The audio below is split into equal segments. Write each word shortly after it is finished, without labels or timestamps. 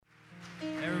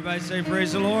Everybody say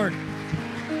praise the Lord.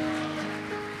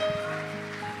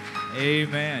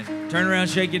 Amen. Turn around,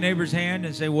 shake your neighbor's hand,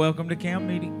 and say, welcome to camp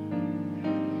meeting.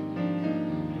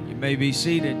 You may be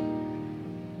seated.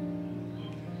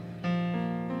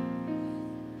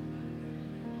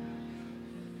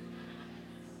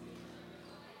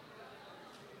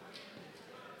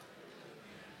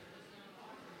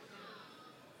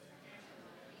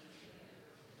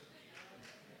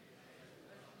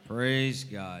 Praise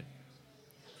God.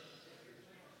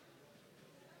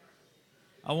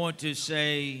 I want to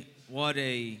say what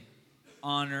a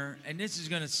honor, and this is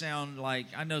going to sound like,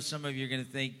 I know some of you are going to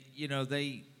think, you know,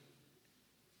 they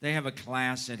have a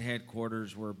class at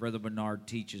headquarters where Brother Bernard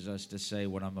teaches us to say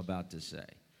what I'm about to say.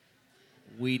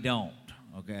 We don't,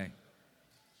 okay?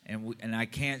 And I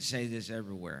can't say this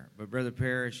everywhere, but Brother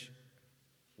Parrish,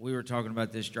 we were talking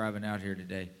about this driving out here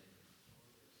today.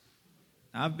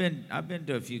 I've been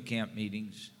to a few camp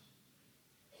meetings,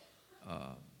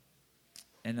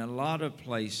 and a lot of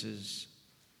places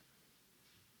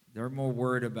they're more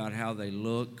worried about how they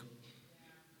look,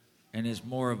 and it's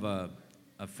more of a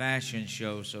fashion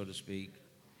show, so to speak.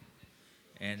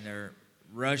 And they're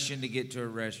rushing to get to a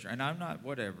restaurant. And I'm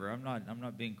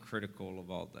not being critical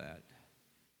of all that.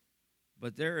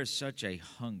 But there is such a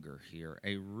hunger here,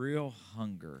 a real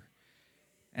hunger.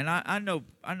 And I know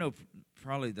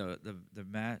probably the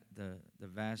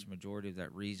vast majority of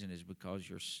that reason is because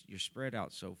you're spread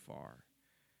out so far.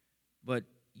 But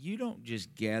you don't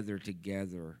just gather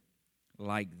together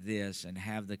like this and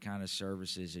have the kind of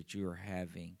services that you are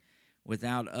having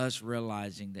without us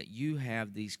realizing that you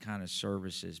have these kind of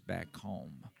services back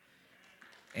home.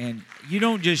 And you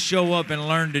don't just show up and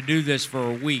learn to do this for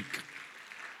a week.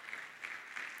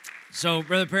 So,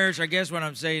 Brother Parrish, I guess what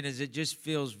I'm saying is it just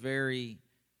feels very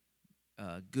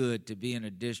good to be in a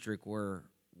district where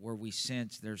we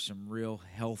sense there's some real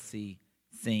healthy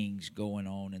things going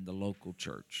on in the local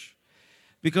church.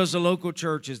 Because the local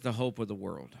church is the hope of the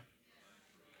world.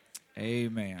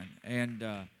 Amen. And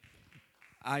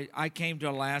I came to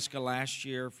Alaska last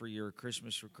year for your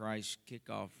Christmas for Christ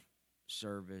kickoff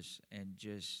service and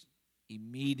just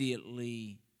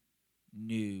immediately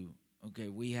knew, okay,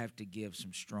 we have to give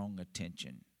some strong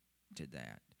attention to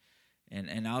that.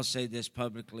 And I'll say this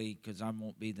publicly because I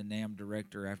won't be the NAM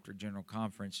director after General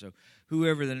Conference. So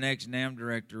whoever the next NAM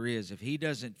director is, if he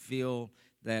doesn't feel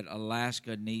that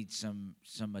Alaska needs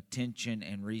some attention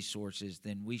and resources,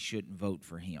 then we shouldn't vote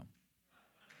for him.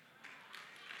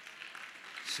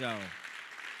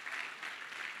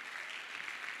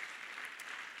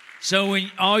 So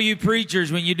when all you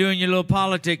preachers, when you're doing your little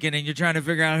politicking and you're trying to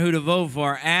figure out who to vote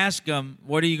for, ask them,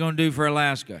 what are you going to do for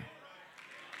Alaska?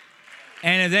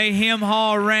 And if they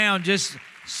hem-haw around, just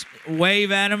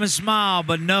wave at them and smile,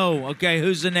 but no, okay,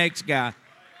 who's the next guy?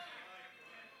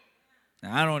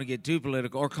 Now, I don't want to get too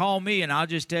political. Or call me and I'll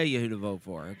just tell you who to vote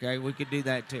for, okay? We could do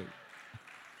that too.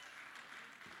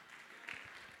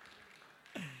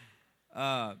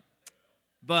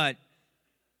 But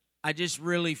I just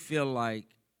really feel like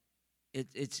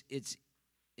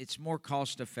it's more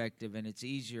cost effective and it's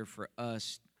easier for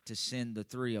us to send the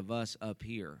three of us up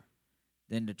here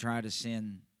than to try to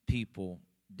send people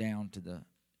down to the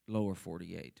lower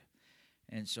 48.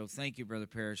 And so thank you, Brother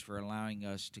Parrish, for allowing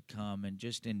us to come and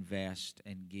just invest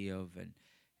and give.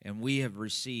 And we have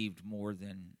received more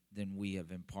than we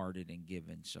have imparted and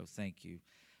given. So thank you.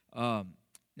 Now,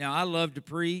 I love to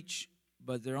preach,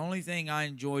 but the only thing I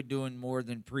enjoy doing more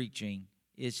than preaching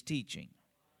is teaching.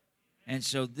 And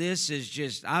so this is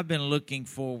just, I've been looking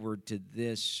forward to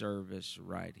this service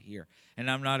right here. And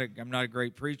I'm not a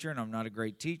great preacher and I'm not a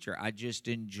great teacher. I just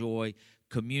enjoy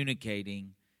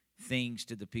communicating things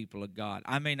to the people of God.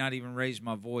 I may not even raise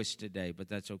my voice today, but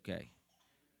that's okay.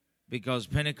 Because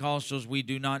Pentecostals, we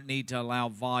do not need to allow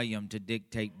volume to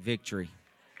dictate victory.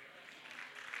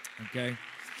 Okay?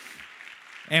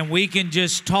 And we can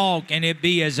just talk and it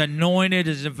be as anointed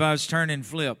as if I was turning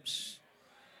flips.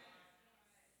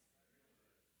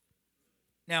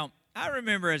 Now, I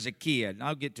remember as a kid, and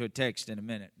I'll get to a text in a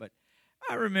minute, but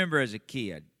I remember as a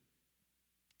kid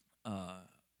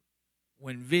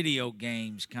when video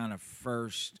games kind of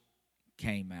first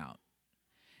came out.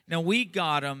 Now, we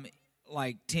got them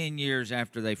like 10 years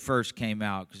after they first came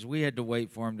out because we had to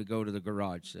wait for them to go to the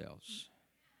garage sales.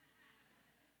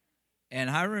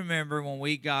 And I remember when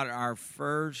we got our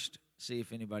first, see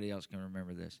if anybody else can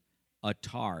remember this,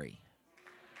 Atari.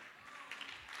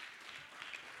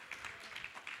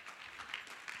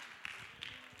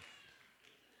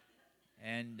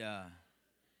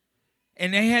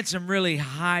 And they had some really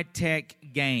high-tech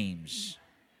games.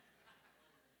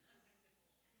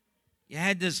 You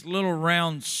had this little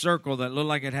round circle that looked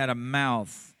like it had a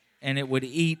mouth, and it would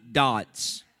eat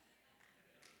dots.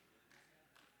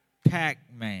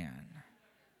 Pac-Man.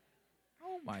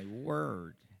 Oh, my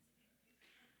word.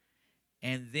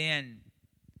 And then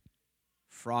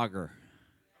Frogger.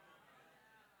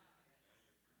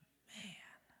 Man,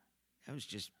 that was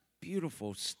just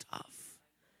beautiful stuff.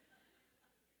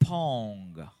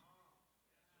 Pong.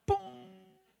 Pong.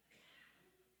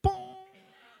 Pong.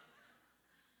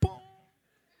 Pong.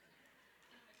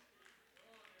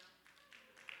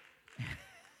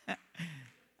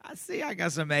 I see I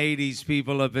got some 80s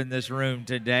people up in this room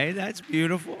today. That's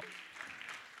beautiful.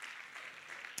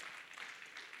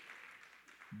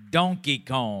 Donkey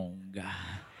Kong.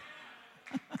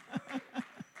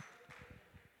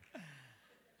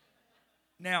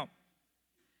 Now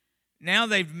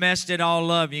they've messed it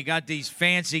all up. You got these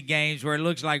fancy games where it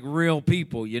looks like real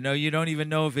people. You know, you don't even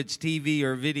know if it's TV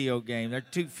or a video game. They're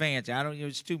too fancy.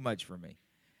 It's too much for me.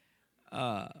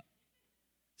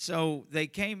 So they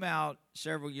came out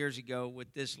several years ago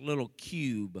with this little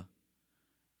cube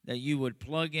that you would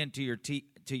plug into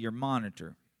your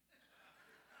monitor.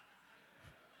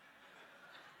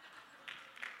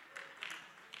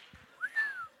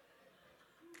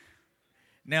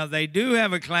 Now, they do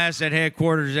have a class at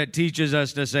headquarters that teaches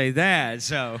us to say that,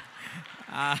 so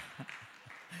I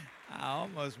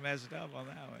almost messed up on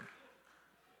that one.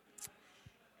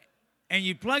 And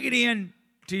you plug it in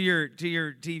to your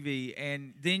TV,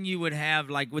 and then you would have,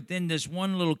 like, within this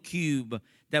one little cube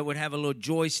that would have a little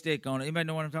joystick on it. Anybody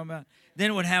know what I'm talking about?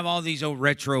 Then it would have all these old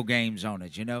retro games on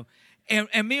it, you know. And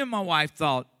me and my wife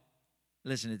thought,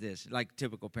 listen to this, like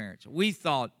typical parents. We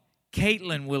thought,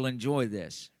 Caitlin will enjoy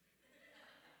this.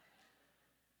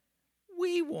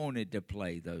 We wanted to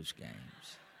play those games.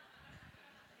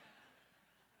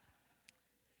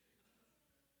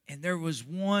 And there was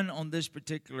one on this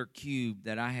particular cube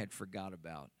that I had forgot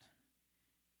about.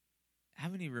 How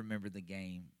many remember the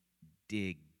game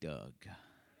Dig Dug?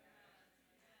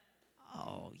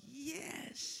 Oh,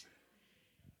 yes.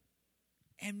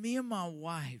 And me and my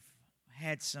wife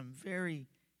had some very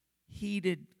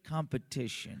heated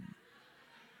competition.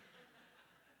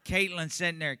 Caitlin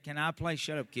sitting there, can I play?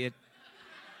 Shut up, kid.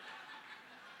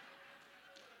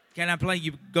 Can I play?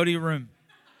 You go to your room.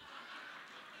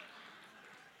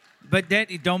 But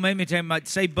Daddy, don't make me tell you.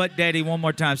 Say Butt Daddy one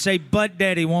more time. Say Butt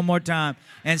Daddy one more time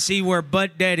and see where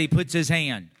Butt Daddy puts his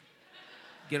hand.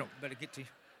 Better get to you.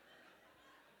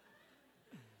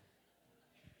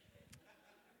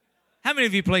 How many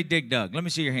of you played Dig Dug? Let me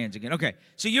see your hands again. Okay,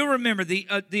 so you'll remember the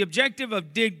objective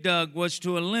of Dig Dug was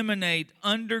to eliminate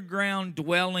underground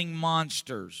dwelling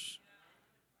monsters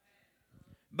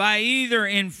by either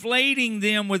inflating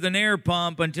them with an air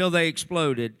pump until they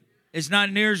exploded. It's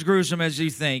not near as gruesome as you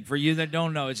think. For you that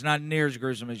don't know, it's not near as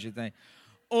gruesome as you think.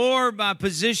 Or by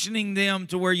positioning them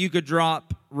to where you could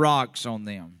drop rocks on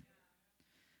them.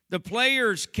 The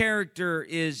player's character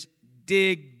is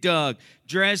Dig Dug,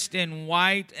 dressed in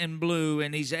white and blue,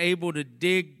 and he's able to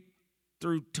dig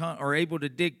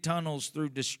tunnels through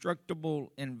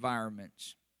destructible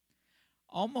environments.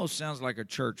 Almost sounds like a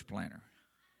church planner.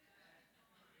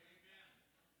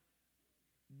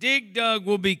 Dig Dug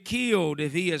will be killed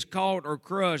if he is caught or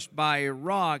crushed by a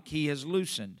rock he has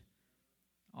loosened.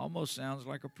 Almost sounds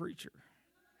like a preacher.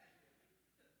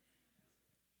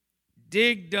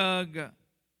 Dig Dug,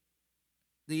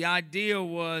 the idea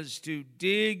was to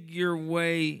dig your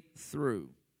way through,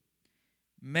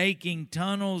 making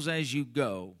tunnels as you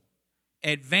go,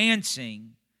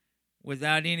 advancing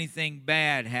without anything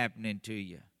bad happening to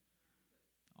you.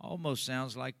 Almost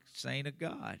sounds like Saint of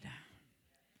God.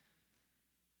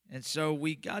 And so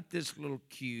we got this little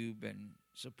cube and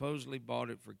supposedly bought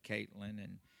it for Caitlin.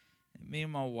 And me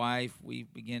and my wife, we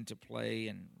began to play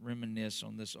and reminisce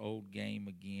on this old game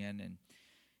again. And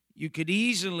you could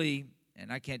easily,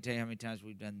 and I can't tell you how many times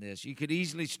we've done this, you could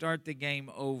easily start the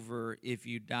game over if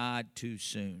you died too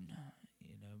soon.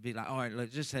 You know, be like, all right,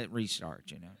 let's just hit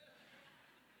restart, you know.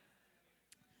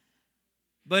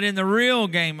 But in the real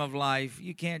game of life,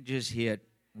 you can't just hit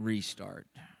restart.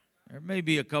 There may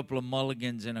be a couple of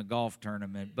mulligans in a golf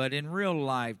tournament, but in real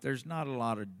life, there's not a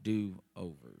lot of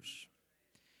do-overs.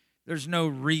 There's no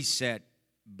reset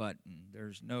button.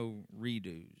 There's no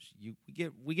redos.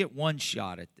 We get one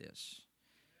shot at this,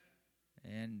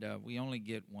 and we only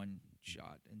get one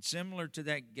shot. And similar to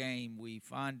that game, we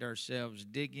find ourselves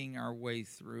digging our way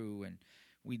through, and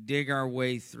we dig our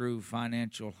way through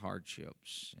financial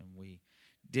hardships, and we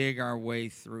dig our way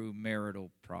through marital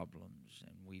problems,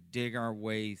 and we dig our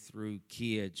way through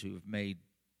kids who have made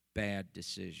bad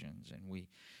decisions, and we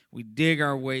dig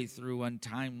our way through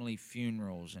untimely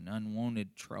funerals and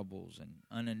unwanted troubles and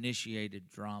uninitiated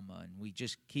drama, and we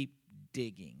just keep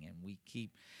digging and we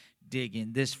keep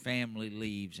digging. This family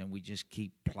leaves, and we just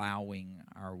keep plowing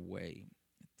our way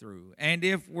through. And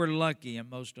if we're lucky, and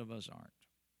most of us aren't,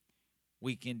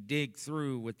 we can dig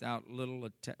through with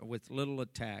little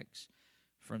attacks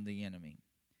from the enemy.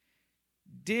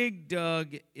 Dig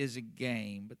Dug is a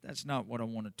game, but that's not what I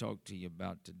want to talk to you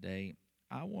about today.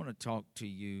 I want to talk to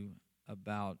you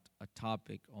about a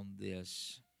topic on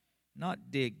this. Not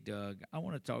Dig Dug. I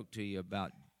want to talk to you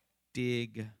about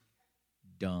Dig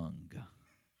Dung.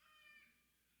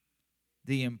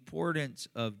 The importance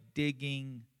of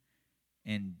digging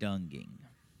and dunging.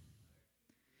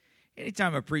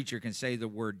 Anytime a preacher can say the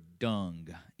word dung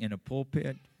in a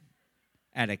pulpit,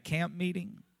 at a camp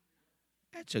meeting,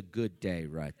 that's a good day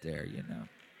right there, you know.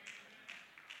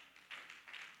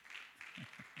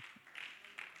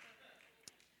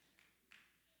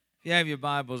 If you have your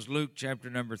Bibles, Luke chapter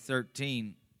number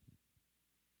 13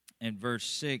 and verse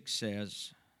 6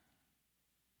 says,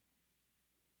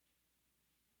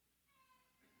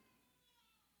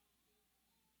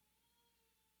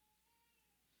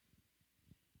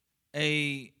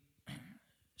 a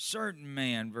certain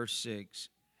man, verse 6,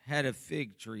 had a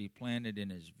fig tree planted in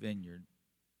his vineyard,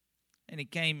 and he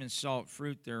came and sought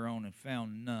fruit thereon and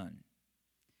found none.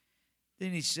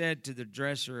 Then he said to the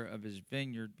dresser of his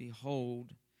vineyard,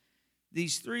 Behold,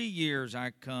 these 3 years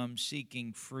I come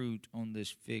seeking fruit on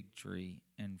this fig tree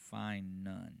and find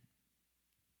none.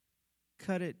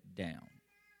 Cut it down.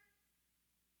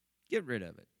 Get rid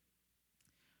of it.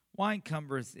 Why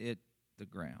cumbereth it the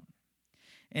ground?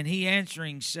 And he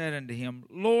answering said unto him,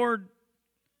 Lord,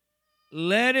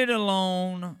 let it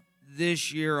alone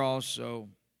this year also.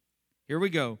 Here we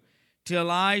go.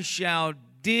 Till I shall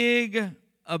dig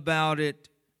about it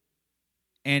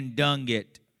and dung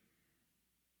it.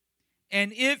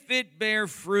 And if it bear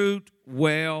fruit,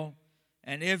 well,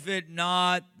 and if it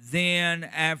not, then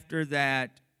after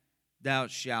that thou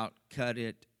shalt cut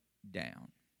it down.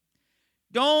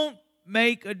 Don't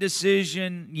make a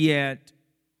decision yet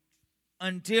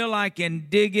until I can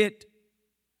dig it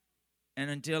and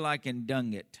until I can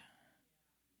dung it.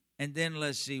 And then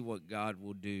let's see what God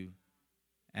will do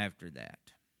after that.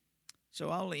 So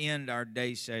I'll end our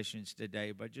day sessions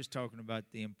today by just talking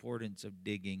about the importance of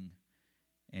digging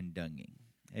and dunging.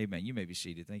 Amen. You may be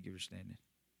seated. Thank you for standing.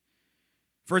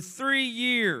 For 3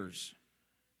 years,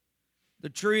 the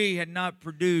tree had not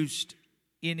produced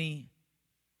any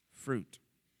fruit.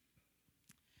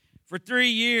 For 3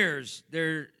 years,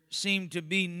 there seemed to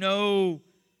be no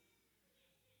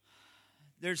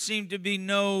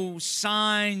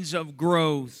signs of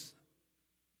growth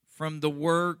from the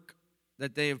work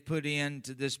that they have put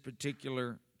into this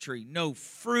particular tree. No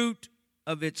fruit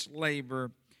of its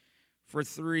labor for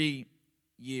 3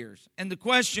 years. And the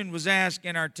question was asked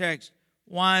in our text,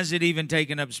 why is it even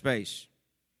taking up space?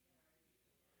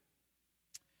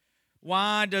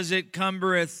 Why does it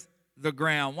cumbereth the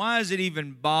ground? Why is it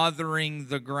even bothering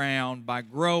the ground by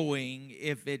growing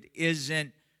if it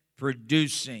isn't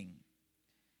producing?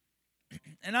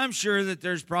 And I'm sure that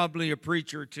there's probably a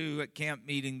preacher or two at camp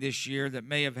meeting this year that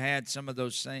may have had some of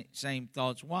those same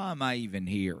thoughts. Why am I even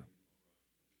here?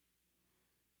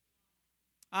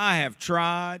 I have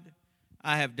tried,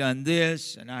 I have done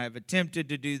this, and I have attempted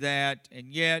to do that, and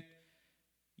yet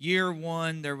year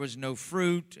 1 there was no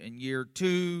fruit, and year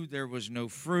 2 there was no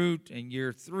fruit, and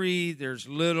year 3 there's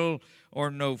little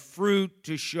or no fruit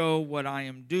to show what I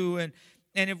am doing.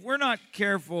 And if we're not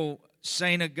careful,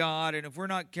 saint of God, and if we're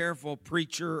not careful,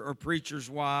 preacher or preacher's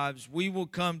wives, we will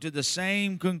come to the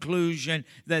same conclusion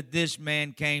that this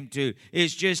man came to.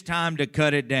 It's just time to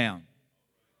cut it down.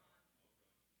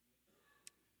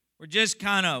 We're just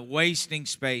kind of wasting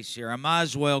space here. I might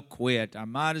as well quit. I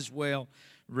might as well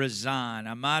resign.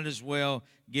 I might as well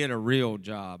get a real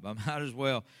job. I might as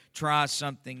well try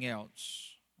something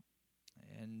else.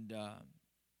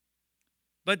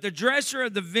 But the dresser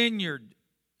of the vineyard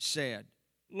said,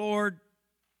 Lord,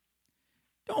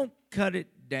 don't cut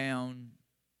it down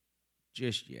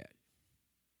just yet.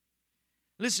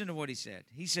 Listen to what he said.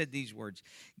 He said these words,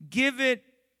 give it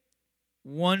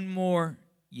one more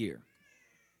year.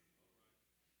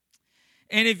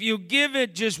 And if you give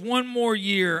it just one more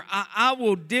year, I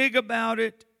will dig about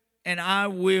it and I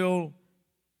will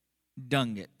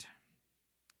dung it.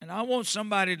 And I want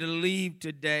somebody to leave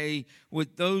today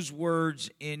with those words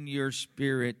in your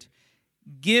spirit.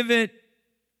 Give it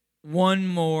one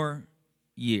more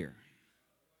year.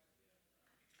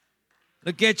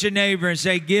 Look at your neighbor and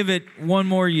say, give it one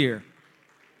more year.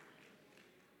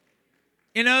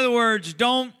 In other words,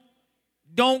 don't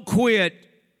don't quit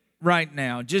right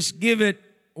now. Just give it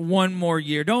one more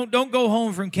year. Don't go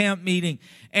home from camp meeting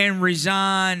and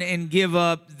resign and give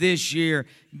up this year.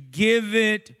 Give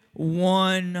it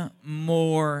one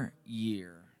more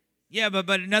year. Yeah,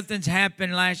 but nothing's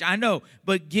happened last year. I know,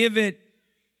 but give it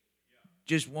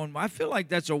just one more. I feel like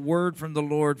that's a word from the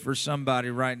Lord for somebody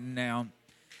right now.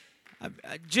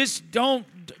 Just don't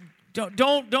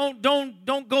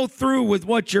go through with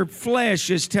what your flesh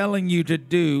is telling you to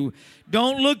do.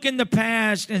 Don't look in the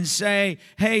past and say,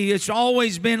 hey, it's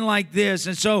always been like this,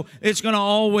 and so it's going to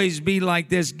always be like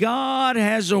this. God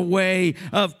has a way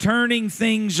of turning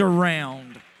things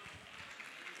around.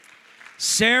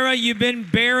 Sarah, you've been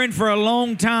barren for a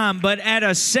long time, but at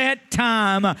a set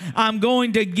time, I'm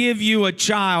going to give you a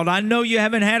child. I know you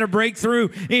haven't had a breakthrough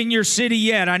in your city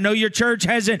yet. I know your church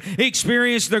hasn't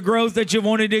experienced the growth that you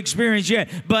wanted to experience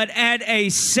yet, but at a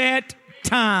set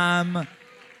time,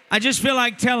 I just feel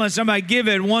like telling somebody, give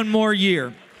it one more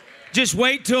year. Just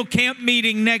wait till camp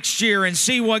meeting next year and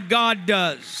see what God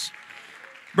does.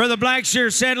 Brother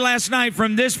Blackshear said last night,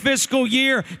 from this fiscal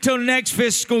year till next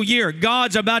fiscal year,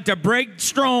 God's about to break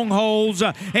strongholds,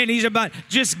 and He's about,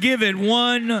 just give it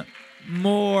one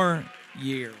more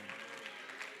year.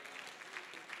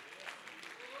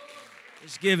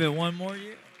 Just give it one more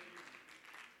year.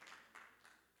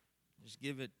 Just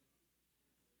give it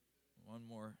one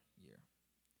more year.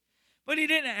 But He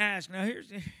didn't ask. Now,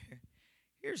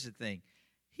 here's the thing.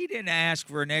 He didn't ask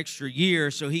for an extra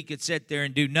year so He could sit there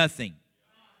and do nothing.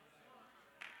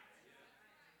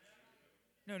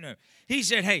 No. He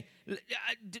said, hey,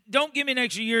 don't give me an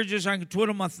extra year just so I can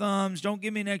twiddle my thumbs. Don't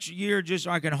give me an extra year just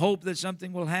so I can hope that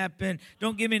something will happen.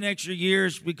 Don't give me an extra year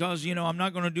because, I'm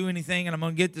not going to do anything and I'm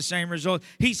going to get the same result.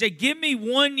 He said, give me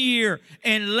 1 year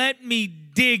and let me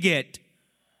dig it.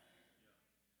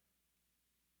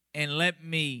 And let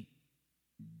me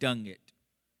dung it.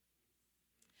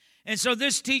 And so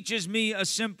this teaches me a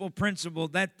simple principle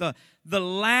that the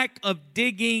lack of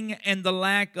digging and the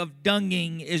lack of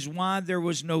dunging is why there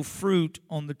was no fruit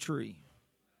on the tree.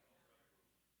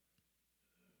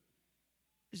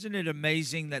 Isn't it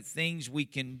amazing that things we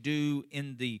can do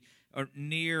in the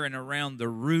near and around the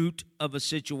root of a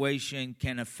situation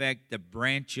can affect the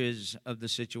branches of the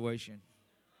situation?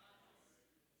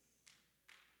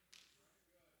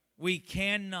 We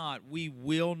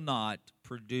will not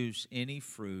produce any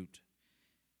fruit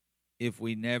if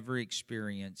we never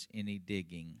experience any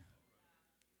digging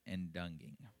and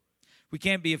dunging. We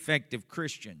can't be effective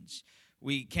Christians.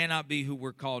 We cannot be who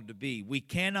we're called to be. We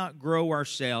cannot grow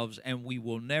ourselves, and we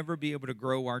will never be able to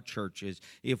grow our churches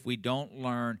if we don't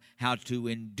learn how to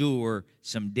endure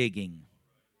some digging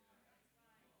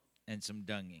and some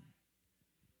dunging.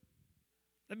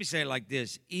 Let me say it like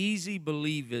this. Easy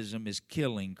believism is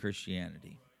killing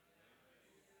Christianity.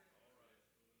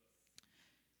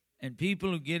 And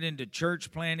people who get into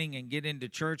church planning and get into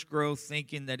church growth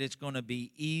thinking that it's going to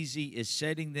be easy is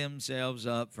setting themselves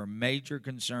up for major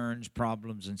concerns,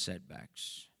 problems, and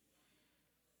setbacks.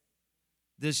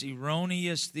 This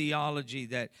erroneous theology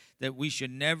that we should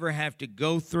never have to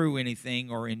go through anything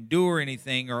or endure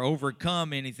anything or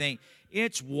overcome anything,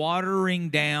 it's watering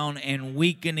down and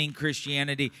weakening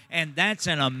Christianity, and that's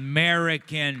an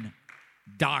American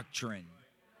doctrine.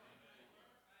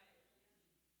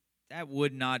 That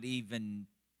wouldn't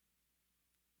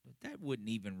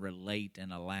even relate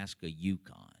in Alaska,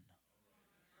 Yukon.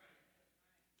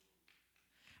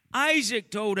 Isaac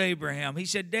told Abraham, he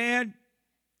said, Dad,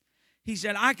 he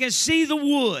said, I can see the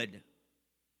wood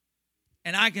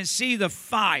and I can see the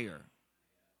fire,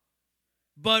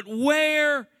 but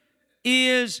where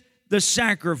is the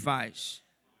sacrifice?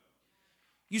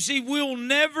 You see, we'll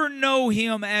never know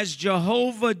Him as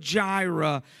Jehovah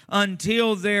Jireh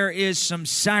until there is some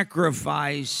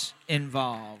sacrifice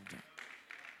involved.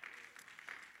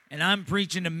 And I'm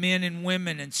preaching to men and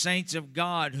women and saints of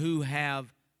God who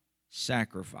have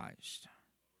sacrificed.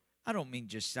 I don't mean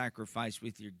just sacrifice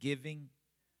with your giving.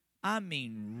 I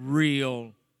mean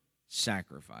real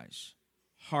sacrifice,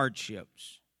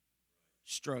 hardships,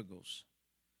 struggles,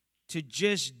 to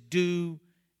just do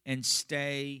and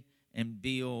stay and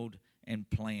build and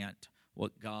plant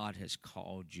what God has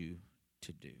called you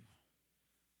to do.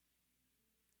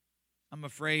 I'm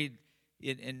afraid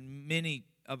in many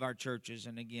of our churches,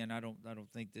 and again, I don't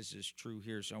think this is true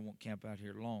here, so I won't camp out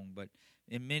here long, but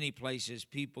in many places,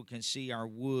 people can see our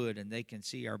wood and they can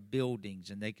see our buildings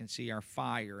and they can see our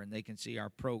fire and they can see our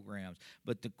programs.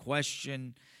 But the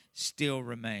question still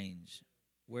remains,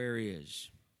 where is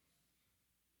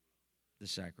the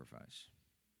sacrifice?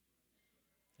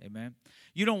 Amen.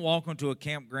 You don't walk onto a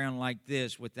campground like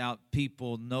this without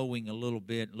people knowing a little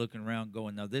bit, looking around,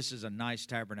 going, "No, this is a nice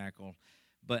tabernacle."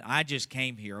 But I just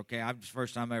came here, okay? It's the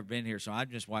first time I've ever been here, so I'm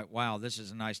just like, wow, this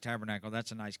is a nice tabernacle.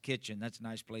 That's a nice kitchen. That's a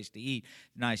nice place to eat.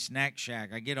 Nice snack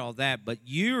shack. I get all that. But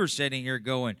you're sitting here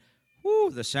going, whoo,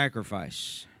 the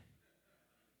sacrifice.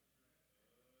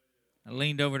 I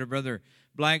leaned over to Brother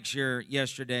Blackshear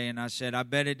yesterday, and I said, I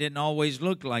bet it didn't always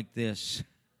look like this.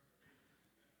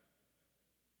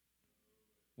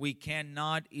 We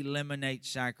cannot eliminate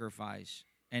sacrifice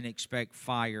and expect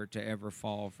fire to ever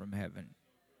fall from heaven.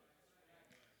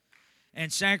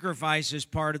 And sacrifice is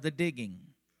part of the digging.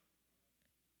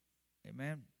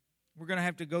 Amen. We're going to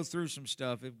have to go through some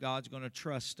stuff if God's going to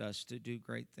trust us to do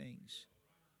great things.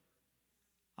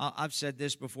 I've said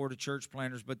this before to church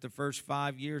planters, but the first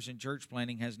 5 years in church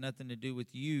planting has nothing to do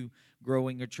with you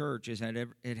growing a church.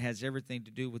 It has everything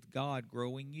to do with God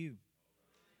growing you.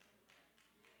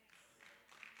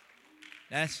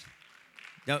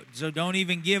 So don't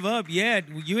even give up yet.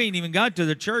 You ain't even got to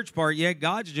the church part yet.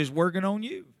 God's just working on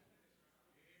you.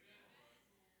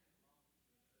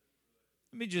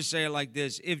 Let me just say it like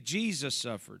this. If Jesus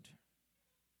suffered,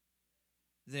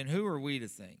 then who are we to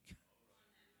think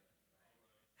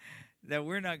that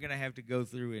we're not going to have to go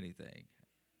through anything?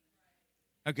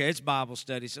 Okay, it's Bible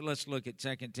study, so let's look at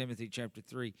 2 Timothy chapter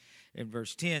 3 and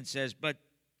verse 10 says, "But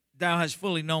thou hast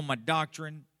fully known my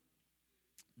doctrine,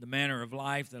 the manner of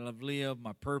life that I've lived,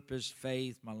 my purpose,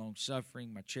 faith, my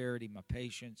long-suffering, my charity, my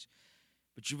patience.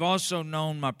 But you've also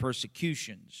known my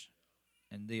persecutions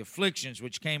and the afflictions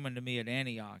which came unto me at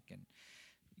Antioch. And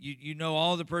you know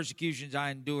all the persecutions I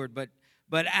endured, but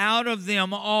out of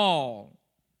them all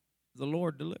the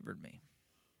Lord delivered me."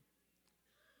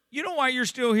 You know why you're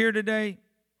still here today?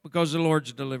 Because the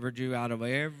Lord's delivered you out of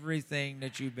everything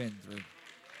that you've been through.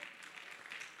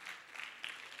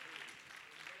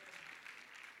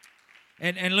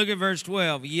 And look at verse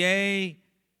 12. Yea,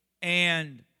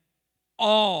 and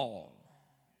all.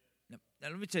 Now,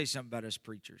 let me tell you something about us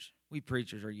preachers. We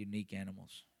preachers are unique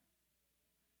animals.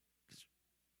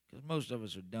 Because most of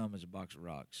us are dumb as a box of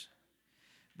rocks.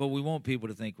 But we want people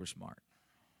to think we're smart.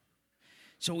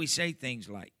 So we say things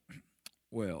like,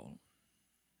 well,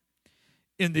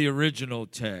 in the original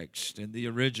text, in the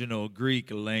original Greek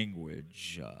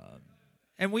language,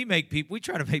 and we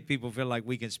try to make people feel like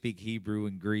we can speak Hebrew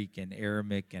and Greek and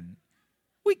Aramaic, and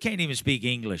we can't even speak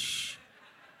English.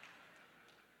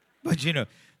 But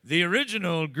the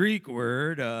original Greek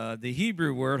word, the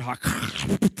Hebrew word,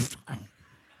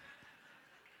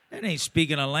 that ain't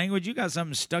speaking a language. You got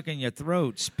something stuck in your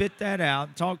throat. Spit that out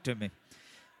and talk to me.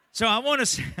 So I want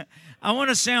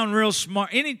to sound real smart.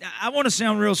 I want to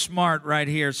sound real smart right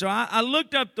here. So I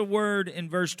looked up the word in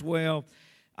verse 12.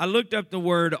 I looked up the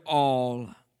word all,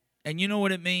 and you know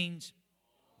what it means?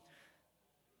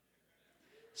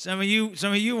 Some of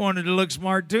you wanted to look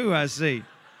smart too, I see.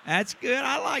 That's good.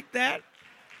 I like that.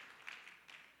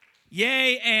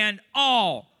 Yea, and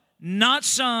all. Not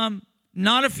some,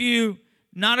 not a few,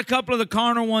 not a couple of the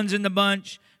carnal ones in the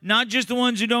bunch, not just the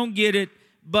ones who don't get it,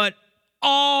 but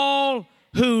all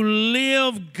who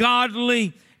live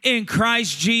godly in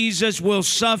Christ Jesus will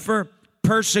suffer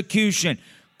persecution.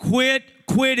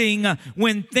 Quitting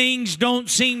when things don't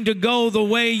seem to go the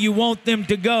way you want them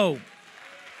to go.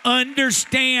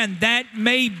 Understand that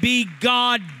may be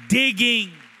God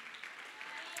digging.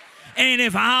 And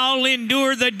if I'll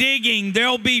endure the digging,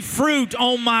 there'll be fruit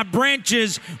on my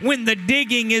branches when the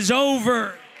digging is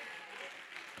over.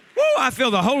 Woo, I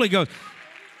feel the Holy Ghost.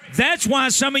 That's why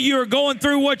some of you are going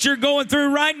through what you're going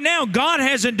through right now. God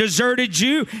hasn't deserted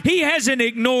you. He hasn't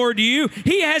ignored you.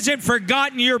 He hasn't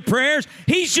forgotten your prayers.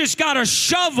 He's just got a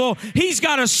shovel. He's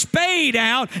got a spade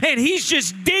out, and he's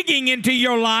just digging into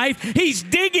your life. He's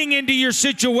digging into your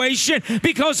situation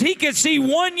because he can see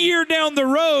 1 year down the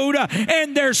road,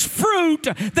 and there's fruit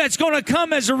that's going to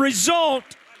come as a result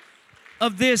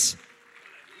of this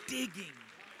digging.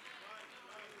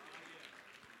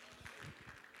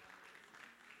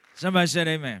 Somebody said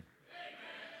amen. Amen.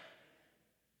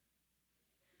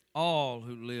 All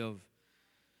who live.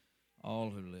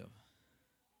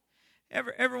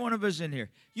 Every one of us in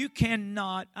here. You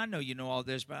cannot, I know you know all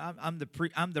this, but I'm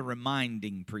the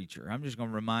reminding preacher. I'm just going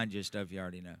to remind you of stuff you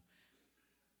already know.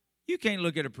 You can't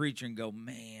look at a preacher and go,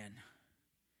 man,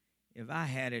 if I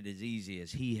had it as easy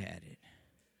as he had it,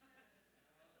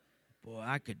 boy,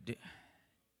 I could do.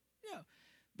 Yeah,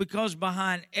 because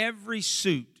behind every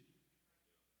suit,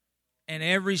 and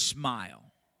every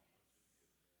smile,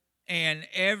 and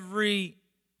every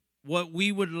what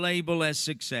we would label as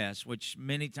success, which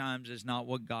many times is not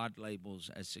what God labels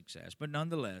as success, but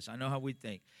nonetheless, I know how we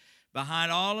think. Behind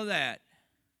all of that,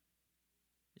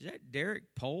 Is that Derek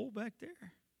Pohl back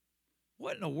there?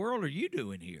 What in the world are you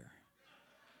doing here?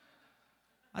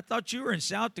 I thought you were in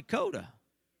South Dakota.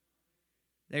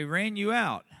 They ran you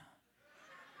out.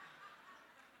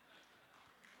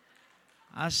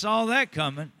 I saw that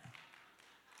coming.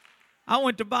 I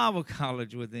went to Bible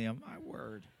college with them. My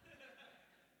word.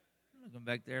 I'm looking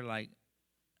back there like,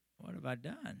 what have I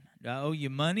done? Do I owe you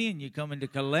money and you coming to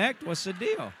collect? What's the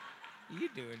deal? What are you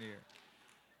doing here?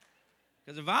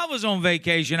 Because if I was on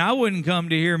vacation, I wouldn't come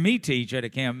to hear me teach at a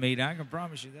camp meeting. I can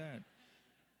promise you that.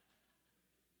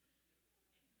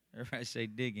 Everybody say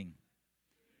digging.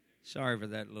 Sorry for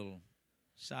that little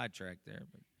sidetrack there.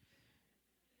 But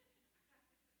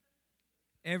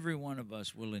every one of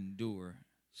us will endure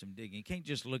some digging. You can't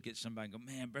just look at somebody and go,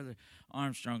 man, Brother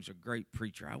Armstrong's a great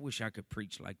preacher. I wish I could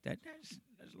preach like that.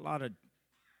 There's a lot of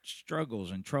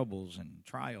struggles and troubles and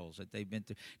trials that they've been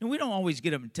through. And we don't always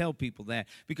get up and tell people that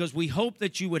because we hope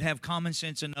that you would have common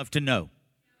sense enough to know.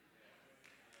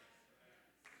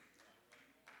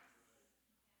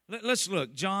 Let's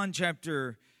look. John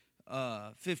chapter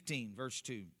 15, verse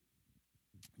 2.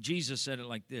 Jesus said it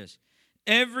like this.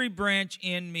 Every branch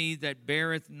in me that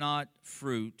beareth not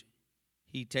fruit,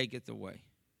 he taketh away.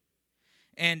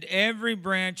 And every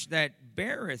branch that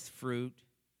beareth fruit,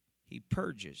 he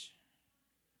purges.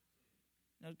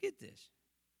 Now get this.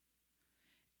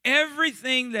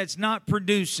 Everything that's not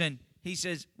producing, he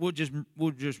says, we'll just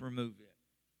remove it.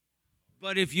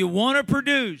 But if you want to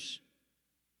produce,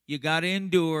 you got to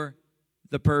endure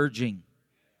the purging.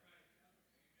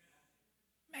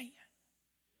 Man,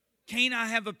 can't I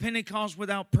have a Pentecost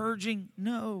without purging?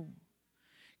 No.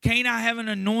 Can't I have an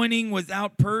anointing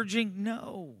without purging?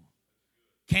 No.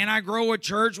 Can I grow a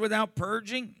church without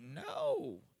purging?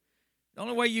 No. The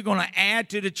only way you're going to add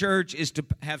to the church is to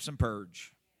have some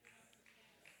purge.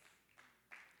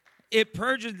 It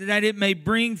purges that it may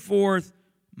bring forth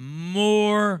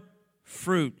more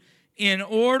fruit. In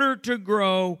order to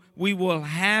grow, we will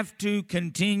have to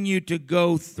continue to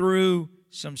go through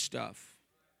some stuff.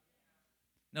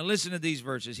 Now listen to these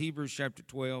verses. Hebrews chapter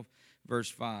 12, verse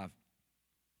 5.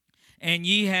 And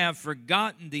ye have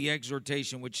forgotten the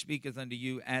exhortation which speaketh unto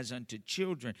you as unto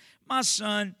children. My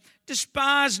son,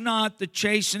 despise not the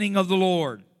chastening of the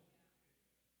Lord.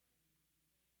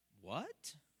 What?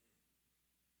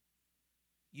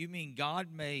 You mean God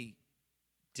may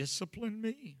discipline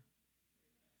me?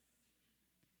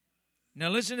 Now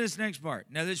listen to this next part.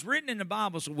 Now it's written in the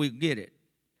Bible so we get it.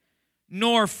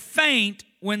 Nor faint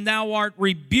when thou art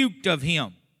rebuked of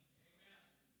him.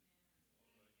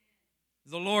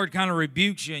 The Lord kind of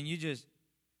rebukes you and you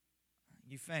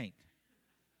faint.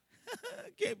 I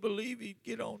can't believe he'd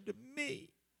get on to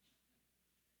me.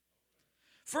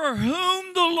 For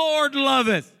whom the Lord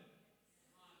loveth.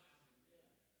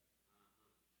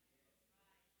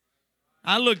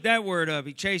 I looked that word up.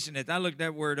 He chasteneth. I looked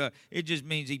that word up. It just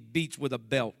means he beats with a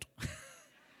belt.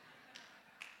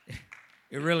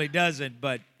 It really doesn't,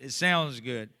 but it sounds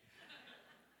good.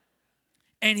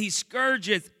 And he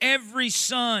scourgeth every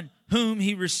son whom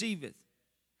he receiveth.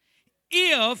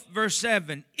 If, verse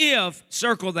 7, if,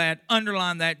 circle that,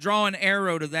 underline that, draw an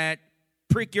arrow to that,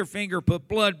 prick your finger, put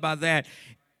blood by that.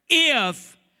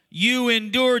 If you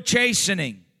endure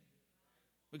chastening,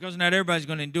 because not everybody's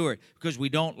going to endure it, because we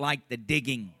don't like the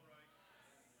digging.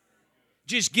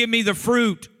 Just give me the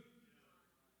fruit.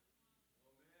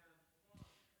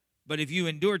 But if you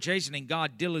endure chastening,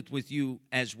 God dealeth with you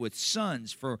as with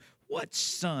sons. For what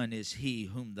son is he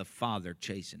whom the Father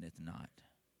chasteneth not?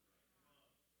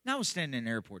 Now I was standing in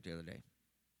the airport the other day,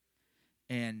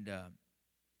 and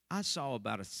I saw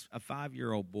about a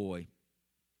 5-year-old boy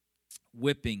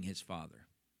whipping his father.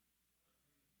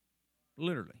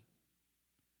 Literally.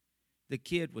 The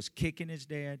kid was kicking his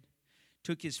dad,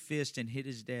 took his fist and hit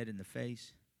his dad in the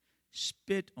face,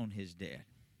 spit on his dad.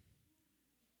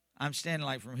 I'm standing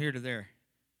like from here to there,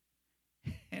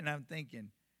 and I'm thinking,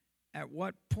 at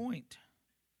what point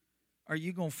are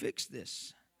you going to fix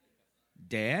this,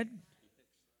 Dad?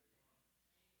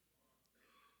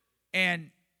 And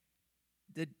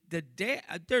the dad,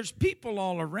 there's people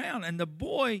all around, and the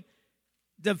boy,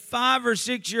 the 5 or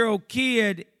 6-year-old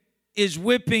kid, is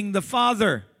whipping the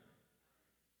father.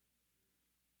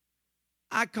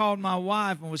 I called my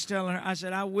wife and was telling her, I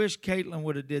said, I wish Caitlin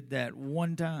would have did that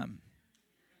one time.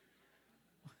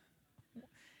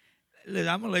 Listen,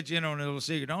 I'm going to let you in on a little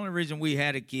secret. The only reason we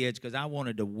had a kid is because I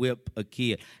wanted to whip a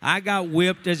kid. I got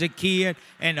whipped as a kid,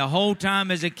 and the whole time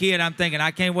as a kid, I'm thinking,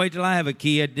 I can't wait till I have a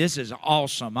kid. This is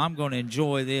awesome. I'm going to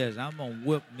enjoy this. I'm going to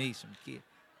whip me some kids.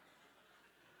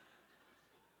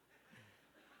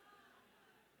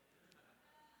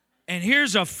 And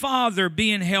here's a father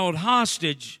being held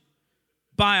hostage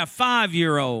by a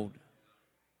 5-year-old.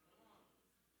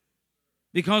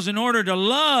 Because in order to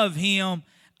love him,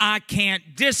 I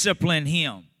can't discipline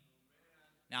him.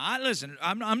 Now, listen,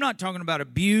 I'm not talking about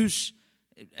abuse,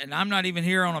 and I'm not even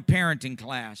here on a parenting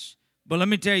class. But let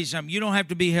me tell you something. You don't have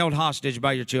to be held hostage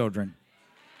by your children.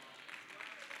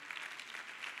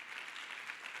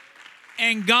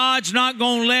 And God's not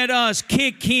going to let us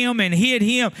kick him and hit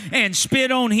him and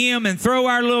spit on him and throw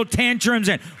our little tantrums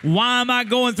and why am I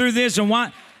going through this and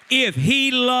why? If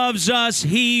he loves us,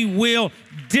 he will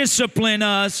discipline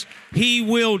us. He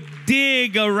will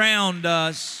dig around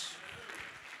us.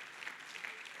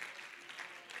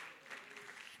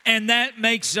 And that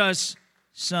makes us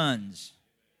sons.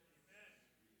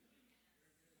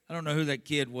 I don't know who that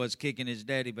kid was kicking his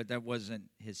daddy, but that wasn't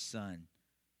his son.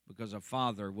 Because a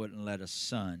father wouldn't let a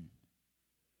son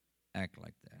act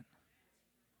like that.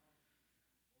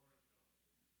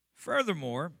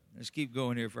 Furthermore, let's keep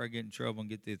going here before I get in trouble and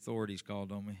get the authorities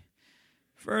called on me.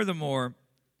 Furthermore,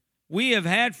 we have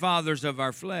had fathers of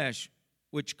our flesh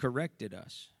which corrected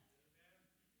us.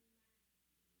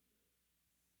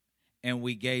 And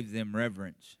we gave them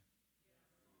reverence.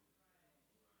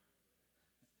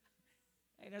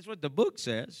 Hey, that's what the book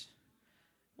says.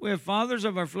 We have fathers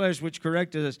of our flesh which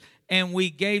corrected us, and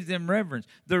we gave them reverence.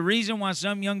 The reason why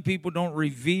some young people don't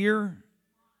revere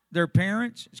their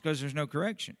parents is because there's no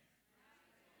correction.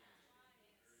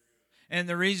 And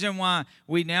the reason why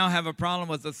we now have a problem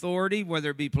with authority,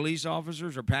 whether it be police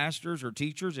officers or pastors or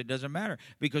teachers, it doesn't matter,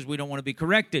 because we don't want to be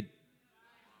corrected.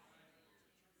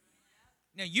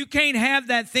 Now, you can't have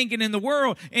that thinking in the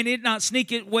world and it not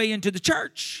sneak its way into the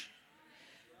church.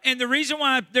 And the reason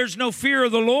why there's no fear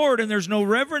of the Lord and there's no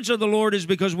reverence of the Lord is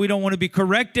because we don't want to be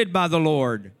corrected by the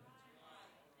Lord.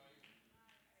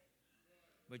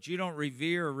 But you don't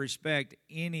revere or respect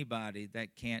anybody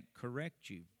that can't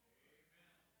correct you.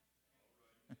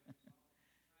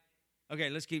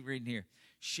 Okay, let's keep reading here.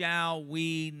 Shall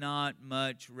we not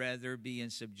much rather be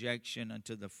in subjection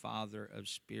unto the Father of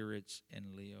spirits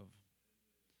and live?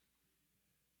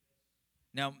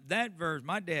 Now, that verse,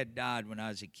 my dad died when I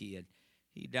was a kid.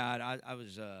 He died, I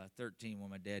was 13 when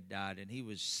my dad died, and he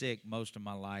was sick most of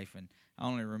my life, and I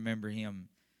only remember him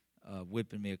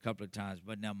whipping me a couple of times.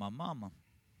 But now my mama.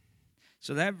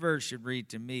 So that verse should read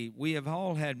to me, we have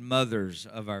all had mothers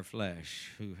of our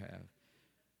flesh who have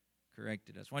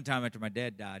corrected us. One time after my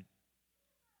dad died,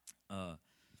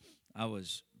 I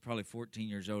was probably 14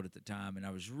 years old at the time, and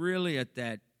I was really at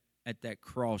that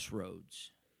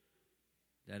crossroads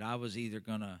that I was either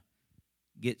going to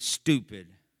get stupid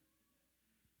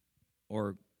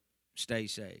or stay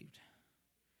saved.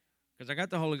 Because I got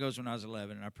the Holy Ghost when I was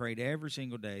 11, and I prayed every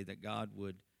single day that God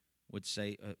would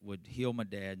heal my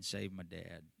dad and save my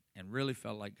dad. And really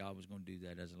felt like God was going to do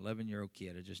that. As an 11-year-old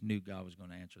kid, I just knew God was going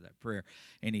to answer that prayer,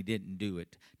 and he didn't do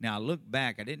it. Now, I look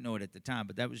back, I didn't know it at the time,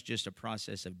 but that was just a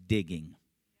process of digging.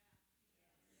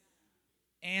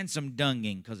 And some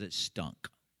dunging, because it stunk.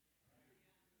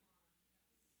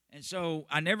 And so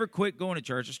I never quit going to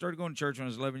church. I started going to church when I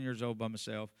was 11 years old by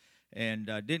myself, and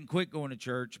didn't quit going to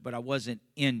church, but I wasn't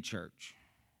in church.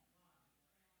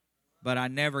 But I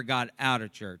never got out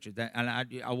of church. I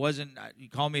wasn't, you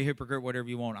call me a hypocrite, whatever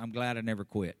you want. I'm glad I never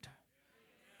quit,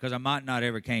 because I might not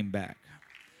ever came back.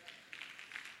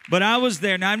 But I was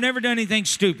there. Now, I've never done anything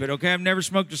stupid, okay? I've never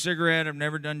smoked a cigarette. I've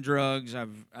never done drugs.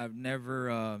 I've never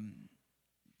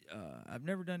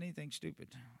done anything stupid.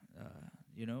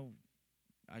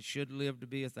 I should live to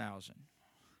be 1,000.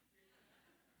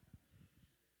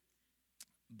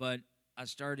 But I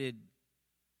started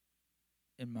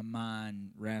in my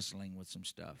mind wrestling with some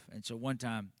stuff. And so one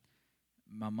time,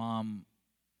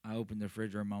 I opened the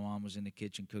refrigerator, my mom was in the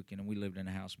kitchen cooking, and we lived in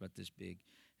a house about this big.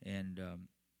 And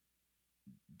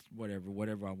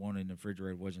whatever I wanted in the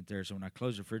refrigerator wasn't there. So when I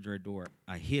closed the refrigerator door,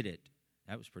 I hit it.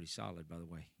 That was pretty solid, by the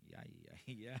way.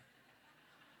 Yeah.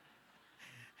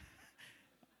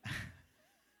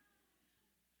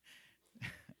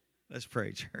 Let's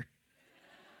pray, church.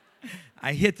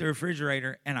 I hit the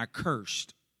refrigerator, and I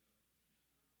cursed.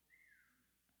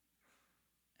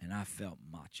 And I felt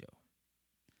macho.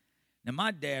 Now,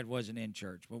 my dad wasn't in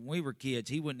church, but when we were kids,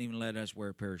 he wouldn't even let us wear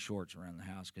a pair of shorts around the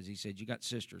house because he said, you got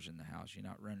sisters in the house. You're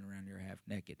not running around here half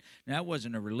naked. Now, that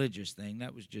wasn't a religious thing.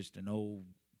 That was just an old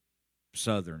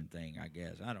Southern thing, I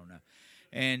guess. I don't know.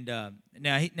 And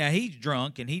now he's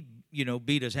drunk, and he,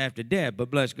 beat us half to death. But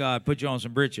bless God, put you on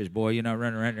some britches, boy. You're not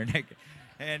running around there naked.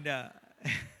 And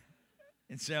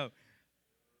so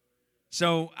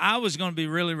So I was going to be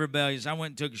really rebellious. I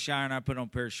went and took a shower, and I put on a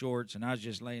pair of shorts, and I was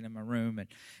just laying in my room.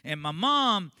 And my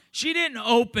mom, she didn't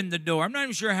open the door. I'm not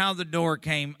even sure how the door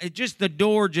came. The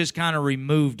door just kind of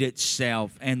removed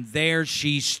itself, and there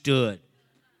she stood.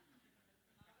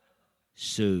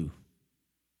 Sue.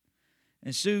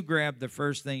 And Sue grabbed the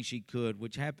first thing she could,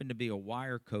 which happened to be a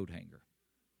wire coat hanger.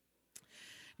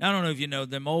 Now, I don't know if you know,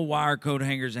 them old wire coat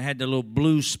hangers that had the little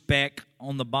blue speck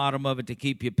on the bottom of it to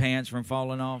keep your pants from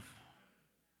falling off.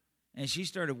 And she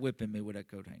started whipping me with that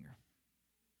coat hanger.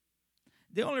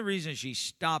 The only reason she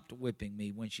stopped whipping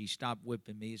me when she stopped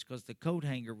whipping me is because the coat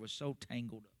hanger was so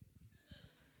tangled up.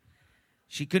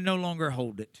 She could no longer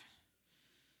hold it.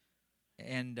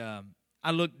 And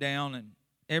I looked down, and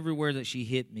everywhere that she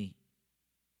hit me,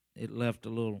 it left a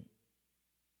little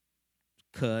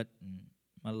cut, and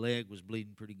my leg was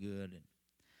bleeding pretty good. And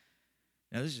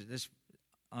now this,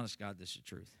 honest God, this is the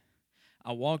truth.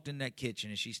 I walked in that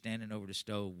kitchen, and she's standing over the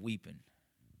stove weeping.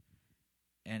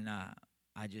 And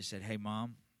I just said, "Hey,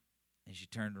 Mom." And she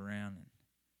turned around. And,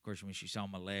 of course, when she saw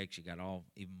my leg, she got all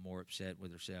even more upset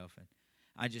with herself. And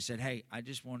I just said, "Hey, I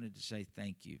just wanted to say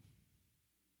thank you.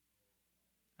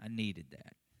 I needed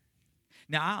that."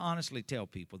 Now, I honestly tell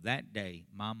people that day,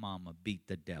 my mama beat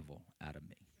the devil out of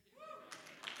me.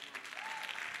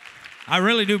 I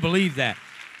really do believe that.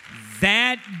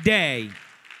 That day,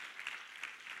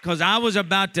 because I was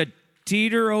about to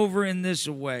teeter over in this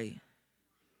way.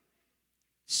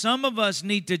 Some of us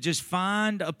need to just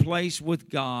find a place with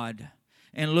God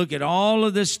and look at all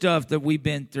of the stuff that we've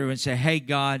been through and say, "Hey,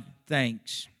 God,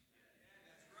 thanks.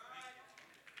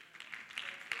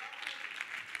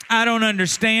 I don't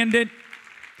understand it.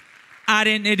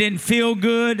 It didn't feel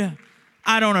good.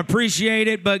 I don't appreciate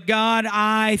it, but God,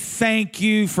 I thank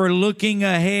you for looking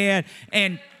ahead."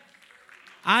 And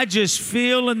I just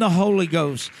feel in the Holy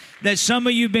Ghost that some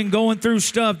of you have been going through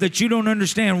stuff that you don't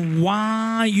understand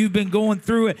why you've been going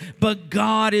through it, but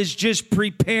God is just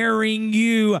preparing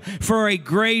you for a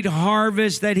great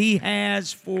harvest that He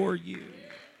has for you.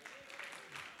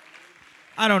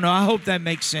 I don't know. I hope that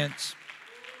makes sense.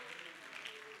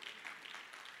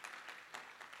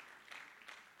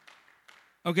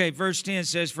 Okay, verse 10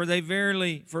 says, "For they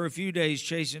verily for a few days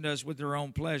chastened us with their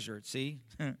own pleasure." See?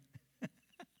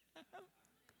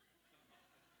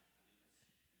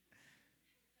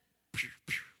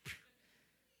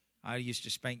 I used to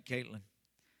spank Caitlin,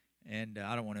 and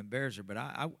I don't want to embarrass her, but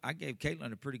I gave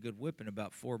Caitlin a pretty good whipping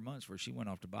about 4 months where she went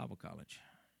off to Bible college.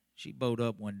 She bowed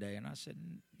up one day, and I said,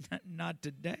 "Not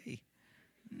today.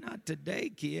 Not today,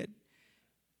 kid."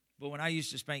 But when I used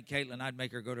to spank Caitlin, I'd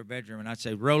make her go to her bedroom, and I'd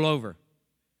say, "Roll over.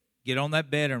 Get on that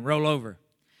bed and roll over."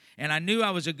 And I knew I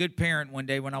was a good parent one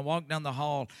day when I walked down the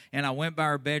hall, and I went by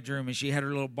her bedroom, and she had her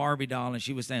little Barbie doll, and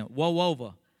she was saying, "Whoa,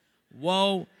 over.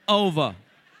 Whoa, over.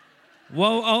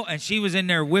 Whoa, oh," and she was in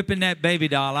there whipping that baby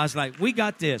doll. I was like, "We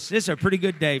got this. This is a pretty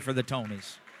good day for the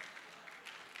Tonys."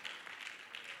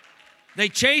 They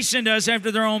chastened us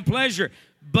after their own pleasure,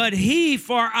 but He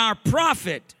for our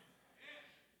profit.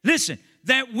 Listen,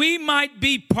 that we might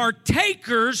be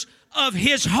partakers of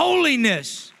His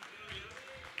holiness.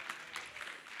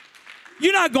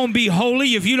 You're not going to be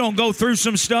holy if you don't go through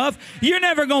some stuff. You're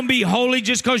never going to be holy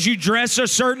just because you dress a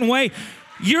certain way.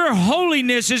 Your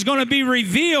holiness is going to be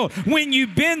revealed when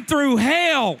you've been through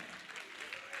hell,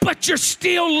 but you're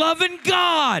still loving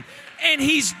God, and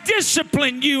He's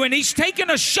disciplined you, and He's taken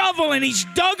a shovel, and He's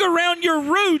dug around your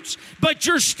roots, but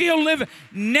you're still living.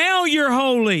 Now you're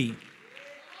holy.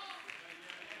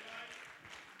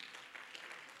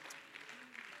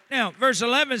 Now, verse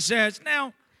 11 says,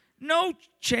 "Now, no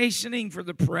chastening for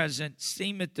the present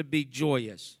seemeth to be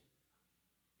joyous."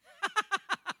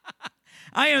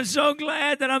 I am so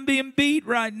glad that I'm being beat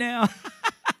right now.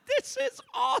 This is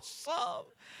awesome.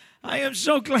 I am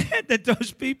so glad that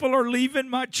those people are leaving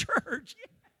my church.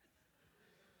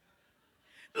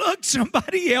 Look,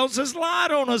 somebody else has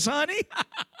lied on us, honey.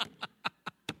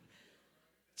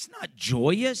 It's not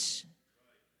joyous.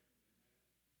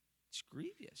 It's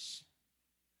grievous.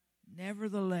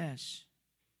 Nevertheless,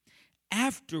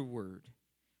 afterward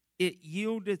it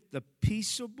yieldeth the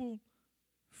peaceable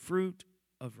fruit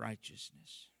of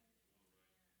righteousness.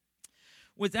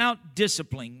 Without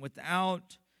discipline,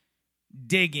 without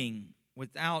digging,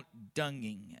 without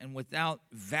dunging, and without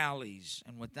valleys,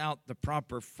 and without the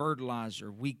proper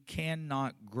fertilizer, we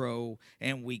cannot grow,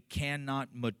 and we cannot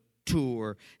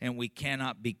mature, and we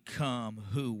cannot become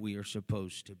who we are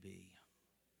supposed to be.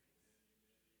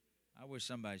 I wish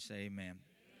somebody would say amen.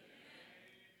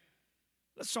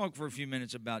 Let's talk for a few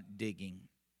minutes about digging.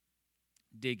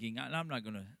 Digging. I'm not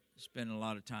going to spend a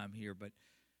lot of time here, but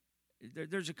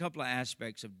there's a couple of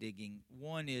aspects of digging.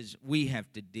 One is we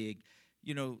have to dig.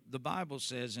 You know, the Bible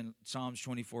says in Psalms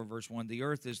 24, verse 1, the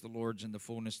earth is the Lord's and the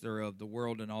fullness thereof, the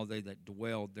world and all they that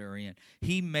dwell therein.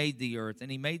 He made the earth, and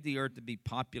he made the earth to be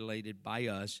populated by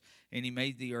us, and he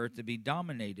made the earth to be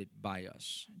dominated by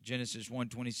us. Genesis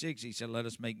 1:26, he said, let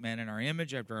us make man in our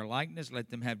image, after our likeness.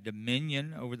 Let them have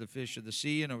dominion over the fish of the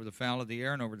sea, and over the fowl of the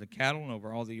air, and over the cattle, and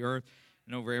over all the earth,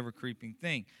 and over every creeping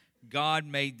thing. God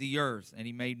made the earth, and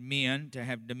he made men to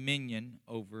have dominion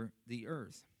over the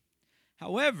earth.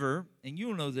 However, and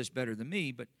you'll know this better than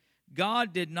me, but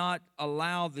God did not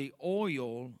allow the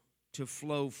oil to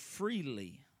flow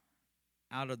freely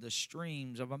out of the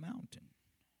streams of a mountain.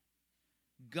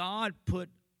 God put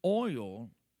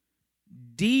oil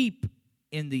deep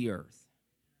in the earth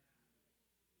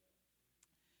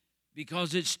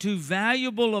because it's too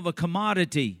valuable of a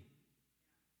commodity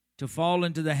to fall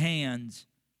into the hands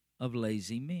of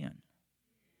lazy men.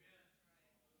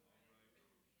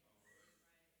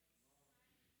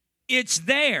 It's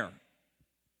there.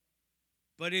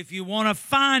 But if you want to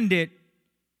find it,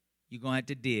 you're going to have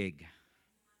to dig.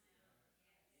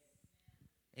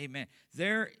 Amen.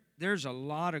 There's a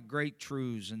lot of great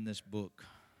truths in this book.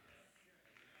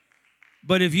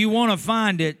 But if you want to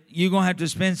find it, you're going to have to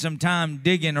spend some time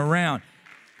digging around.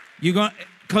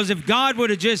 Because if God would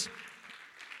have just,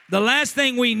 the last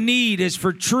thing we need is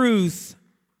for truth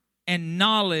and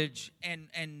knowledge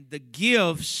and the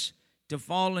gifts to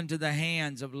fall into the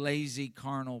hands of lazy,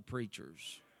 carnal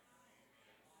preachers.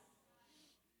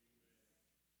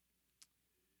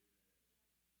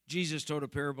 Jesus told a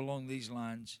parable along these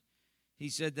lines. He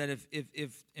said that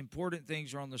if important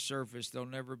things are on the surface, they'll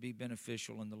never be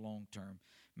beneficial in the long term.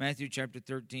 Matthew chapter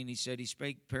 13, he said, he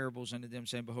spake parables unto them,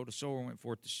 saying, behold, a sower went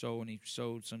forth to sow, and he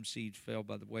sowed. Some seeds fell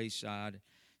by the wayside.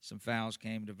 Some fowls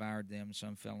came and devoured them, and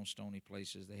some fell on stony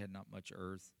places. They had not much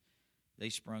earth. They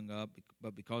sprung up,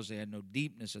 but because they had no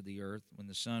deepness of the earth, when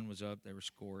the sun was up, they were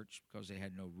scorched. Because they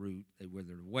had no root, they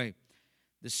withered away.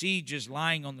 The seed just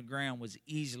lying on the ground was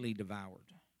easily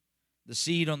devoured. The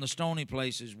seed on the stony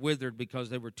places withered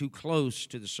because they were too close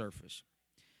to the surface.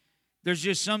 There's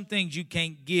just some things you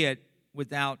can't get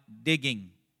without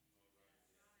digging.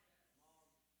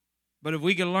 But if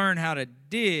we can learn how to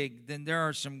dig, then there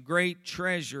are some great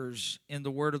treasures in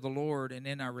the Word of the Lord and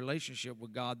in our relationship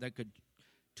with God that could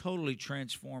totally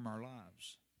transform our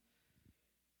lives.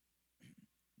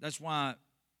 That's why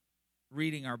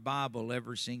reading our Bible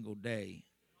every single day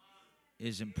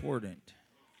is important.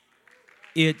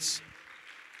 It's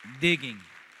digging.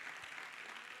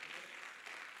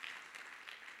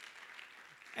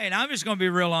 Hey, and I'm just going to be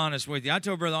real honest with you. I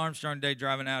told Brother Armstrong today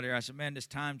driving out here, I said, man, this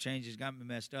time change has got me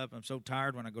messed up. I'm so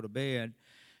tired when I go to bed,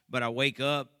 but I wake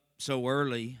up so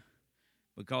early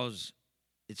because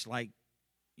it's like,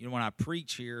 you know, when I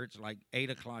preach here, it's like 8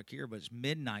 o'clock here, but it's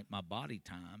midnight my body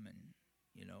time, and,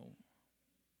 you know.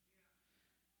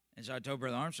 And so I told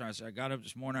Brother Armstrong, I said, I got up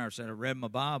this morning, I said, I read my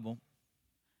Bible.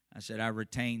 I said, I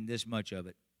retained this much of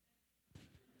it.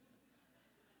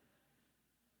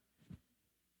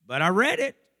 But I read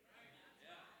it.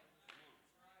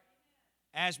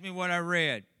 Ask me what I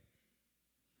read.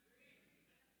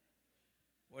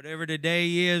 Whatever the day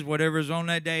is, whatever's on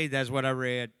that day, that's what I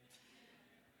read.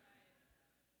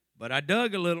 But I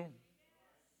dug a little.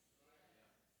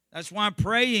 That's why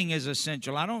praying is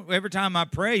essential. Every time I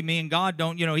pray, me and God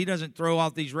don't, you know, he doesn't throw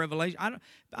out these revelations.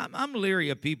 I'm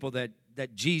leery of people that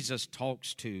Jesus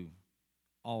talks to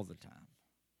all the time.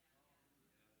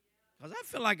 Because I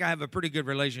feel like I have a pretty good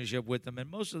relationship with him, and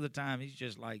most of the time he's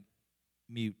just like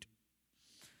mute.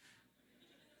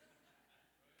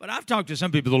 But I've talked to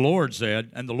some people, the Lord said,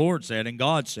 and the Lord said, and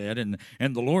God said, and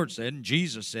the Lord said, and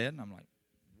Jesus said, and I'm like,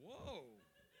 whoa.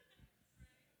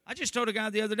 I just told a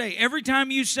guy the other day, every time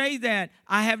you say that,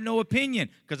 I have no opinion,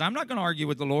 because I'm not going to argue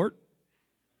with the Lord.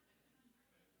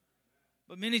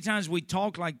 But many times we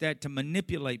talk like that to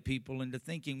manipulate people into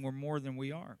thinking we're more than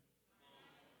we are.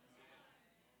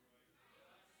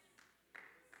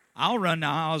 I'll run the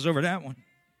aisles over that one.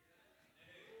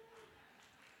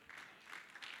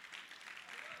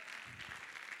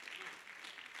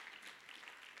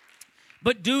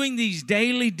 But doing these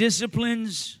daily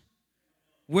disciplines,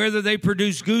 whether they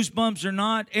produce goosebumps or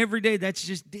not, every day, that's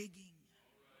just digging.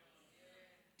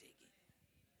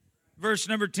 Verse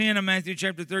number 10 of Matthew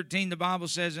chapter 13, the Bible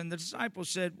says, and the disciples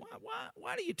said,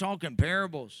 why do you talk in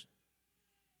parables?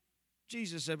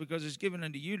 Jesus said, because it's given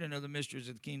unto you to know the mysteries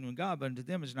of the kingdom of God, but unto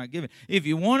them it's not given. If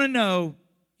you want to know,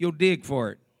 you'll dig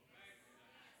for it.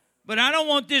 But I don't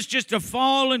want this just to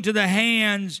fall into the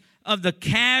hands of the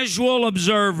casual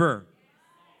observer.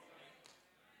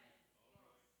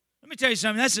 Let me tell you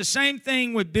something. That's the same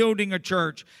thing with building a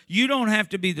church. You don't have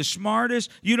to be the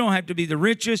smartest. You don't have to be the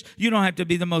richest. You don't have to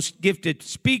be the most gifted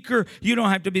speaker. You don't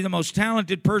have to be the most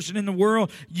talented person in the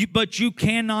world. But you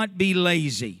cannot be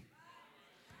lazy.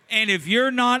 And if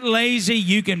you're not lazy,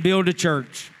 you can build a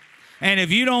church. And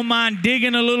if you don't mind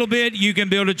digging a little bit, you can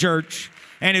build a church.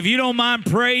 And if you don't mind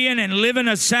praying and living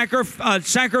a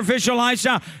sacrificial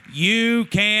lifestyle, you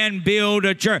can build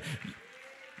a church.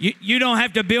 You don't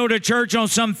have to build a church on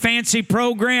some fancy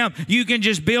program. You can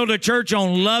just build a church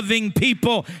on loving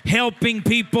people, helping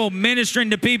people, ministering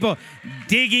to people,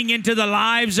 digging into the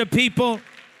lives of people.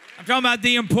 I'm talking about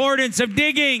the importance of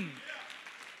digging.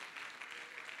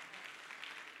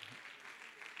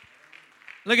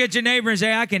 Look at your neighbor and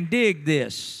say, I can dig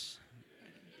this.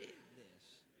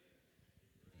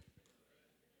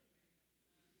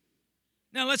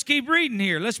 Now let's keep reading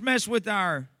here. Let's mess with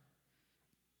the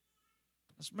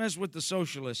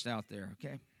socialists out there,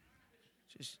 okay?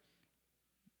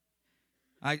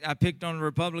 I picked on the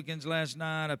Republicans last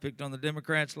night. I picked on the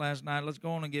Democrats last night. Let's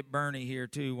go on and get Bernie here,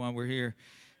 too, while we're here.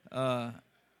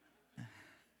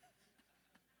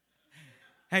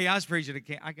 Hey, I was preaching at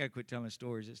camp. I got to quit telling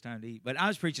stories. It's time to eat. But I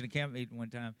was preaching at camp meeting one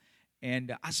time,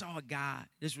 and I saw a guy.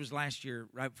 This was last year,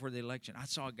 right before the election. I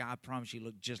saw a guy, I promise you,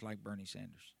 looked just like Bernie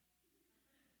Sanders.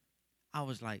 I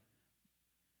was like,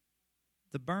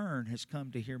 the burn has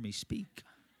come to hear me speak.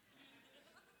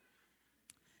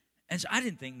 And so I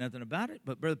didn't think nothing about it.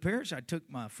 But Brother Parrish, I took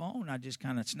my phone. I just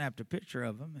kind of snapped a picture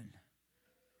of him, and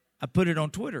I put it on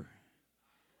Twitter.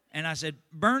 And I said,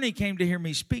 Bernie came to hear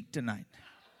me speak tonight.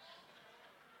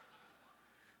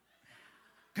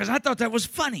 Because I thought that was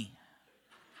funny.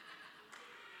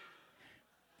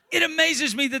 It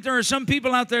amazes me that there are some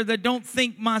people out there that don't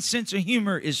think my sense of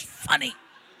humor is funny.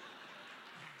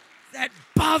 That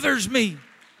bothers me.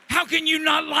 How can you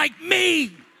not like me?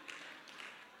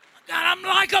 God, I'm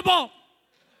likable.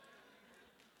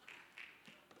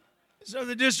 So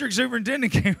the district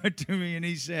superintendent came up to me and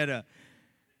he said,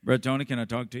 Brother Tony, can I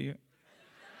talk to you?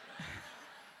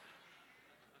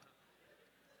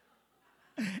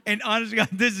 And honestly, God,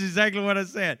 this is exactly what I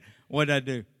said. What'd I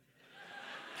do?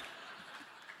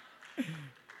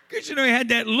 Because, you know, he had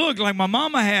that look like my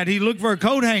mama had. He looked for a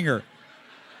coat hanger.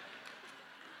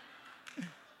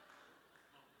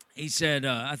 He said,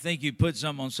 I think you put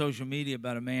something on social media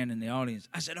about a man in the audience.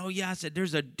 I said, oh, yeah. I said,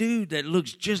 there's a dude that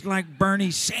looks just like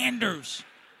Bernie Sanders.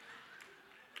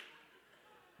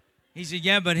 He said,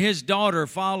 yeah, but his daughter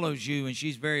follows you, and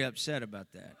she's very upset about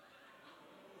that.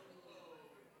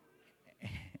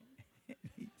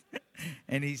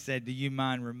 And he said, do you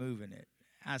mind removing it?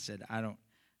 I said, I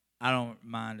don't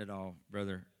mind at all,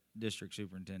 Brother District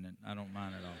Superintendent. I don't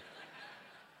mind at all.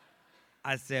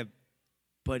 I said,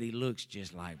 but he looks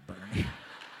just like Bernie.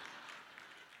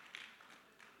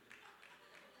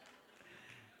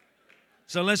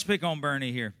 So let's pick on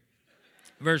Bernie here.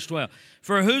 Verse 12.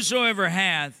 For whosoever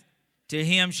hath, to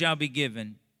him shall be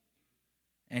given,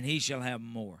 and he shall have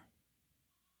more.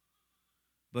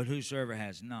 But whosoever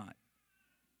has not,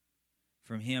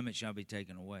 from him it shall be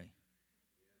taken away.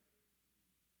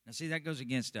 Now see, that goes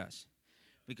against us.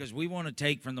 Because we want to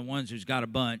take from the ones who's got a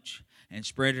bunch and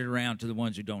spread it around to the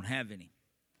ones who don't have any.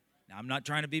 Now, I'm not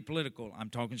trying to be political. I'm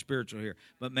talking spiritual here.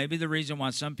 But maybe the reason why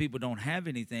some people don't have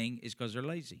anything is because they're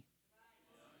lazy.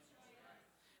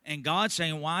 And God's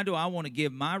saying, why do I want to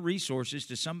give my resources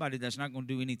to somebody that's not going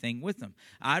to do anything with them?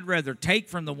 I'd rather take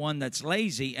from the one that's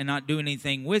lazy and not do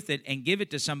anything with it and give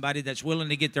it to somebody that's willing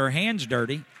to get their hands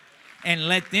dirty and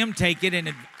let them take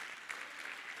it.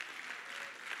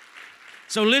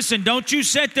 So listen, don't you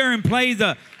sit there and play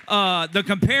the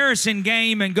comparison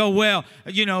game and go, well,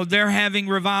 you know, they're having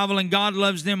revival and God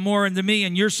loves them more than me,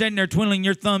 and you're sitting there twiddling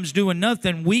your thumbs doing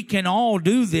nothing. We can all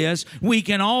do this. We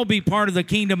can all be part of the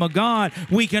kingdom of God.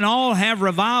 We can all have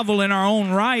revival in our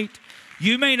own right.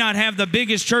 You may not have the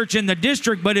biggest church in the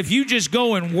district, but if you just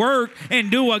go and work and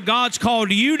do what God's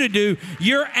called you to do,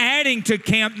 you're adding to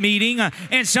camp meeting,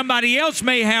 and somebody else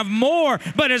may have more,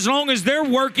 but as long as they're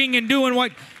working and doing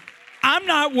what... I'm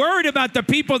not worried about the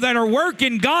people that are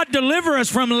working. God deliver us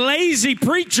from lazy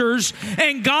preachers,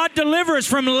 and God deliver us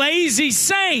from lazy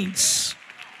saints.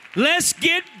 Let's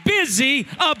get busy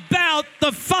about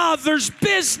the Father's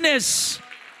business.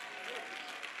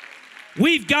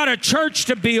 We've got a church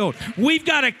to build. We've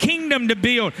got a kingdom to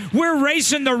build. We're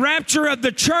racing the rapture of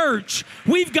the church.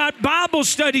 We've got Bible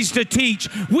studies to teach.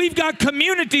 We've got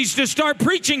communities to start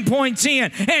preaching points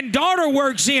in and daughter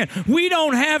works in. We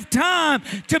don't have time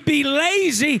to be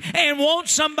lazy and want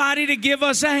somebody to give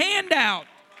us a handout.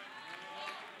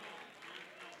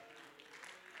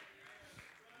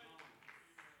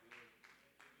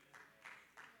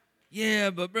 Yeah,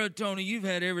 but Brother Tony, you've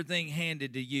had everything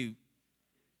handed to you.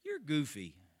 You're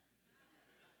goofy.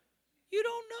 You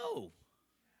don't know.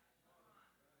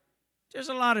 There's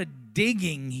a lot of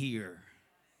digging here.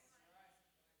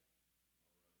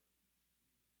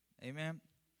 Amen.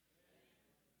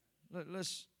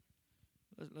 Let's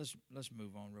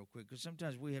move on real quick, because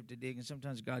sometimes we have to dig, and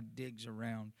sometimes God digs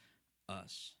around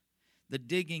us. The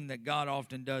digging that God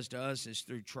often does to us is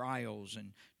through trials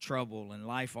and trouble and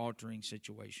life-altering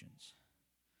situations.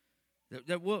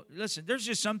 Listen, there's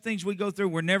just some things we go through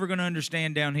we're never going to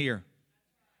understand down here.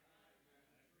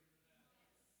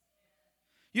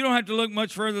 You don't have to look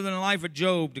much further than the life of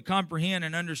Job to comprehend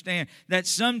and understand that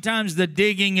sometimes the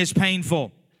digging is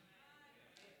painful.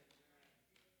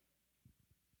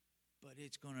 But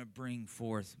it's going to bring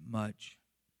forth much.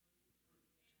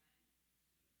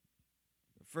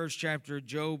 The first chapter of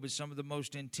Job is some of the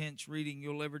most intense reading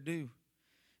you'll ever do.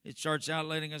 It starts out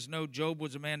letting us know Job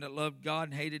was a man that loved God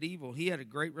and hated evil. He had a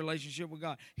great relationship with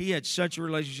God. He had such a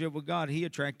relationship with God, he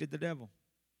attracted the devil.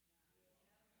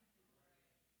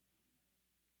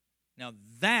 Now,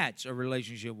 that's a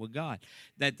relationship with God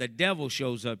that the devil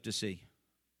shows up to see.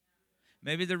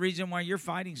 Maybe the reason why you're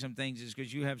fighting some things is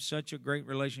because you have such a great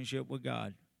relationship with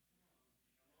God.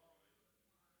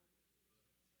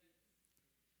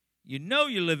 You know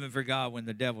you're living for God when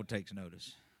the devil takes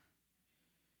notice.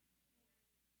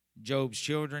 Job's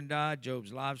children died.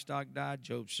 Job's livestock died.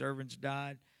 Job's servants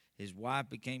died. His wife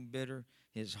became bitter.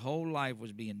 His whole life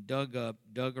was being dug up,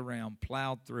 dug around,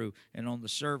 plowed through, and on the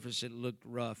surface it looked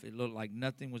rough. It looked like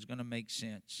nothing was going to make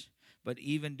sense. But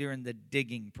even during the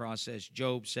digging process,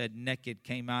 Job said, "Naked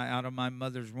came I out of my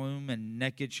mother's womb, and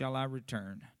naked shall I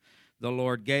return. The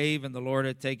Lord gave, and the Lord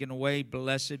hath taken away.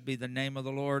 Blessed be the name of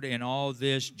the Lord. In all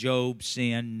this Job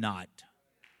sinned not."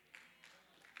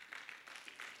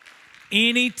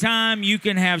 Anytime you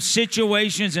can have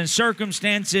situations and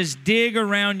circumstances dig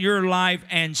around your life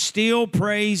and still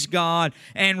praise God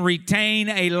and retain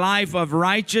a life of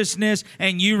righteousness,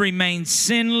 and you remain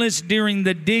sinless during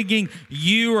the digging,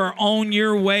 you are on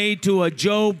your way to a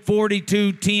Job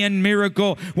 42:10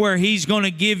 miracle where he's going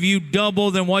to give you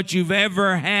double than what you've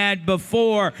ever had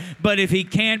before. But if he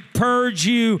can't purge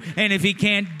you, and if he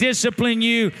can't discipline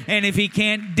you, and if he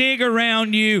can't dig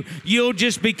around you, you'll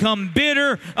just become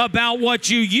bitter about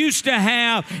what you used to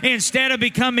have instead of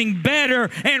becoming better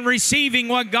and receiving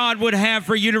what God would have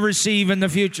for you to receive in the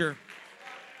future.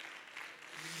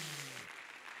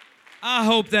 I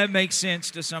hope that makes sense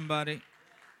to somebody.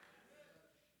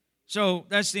 So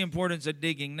that's the importance of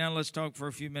digging. Now let's talk for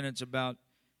a few minutes about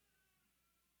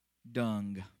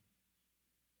dung.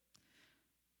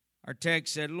 Our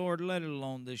text said, "Lord, let it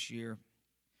alone this year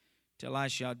till I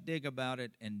shall dig about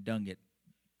it and dung it."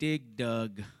 Dig,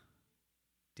 dug.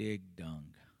 Dig,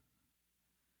 dung.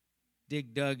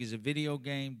 Dig, dug is a video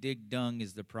game. Dig, dung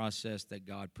is the process that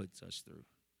God puts us through.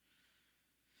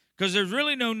 Because there's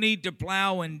really no need to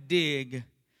plow and dig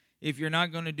if you're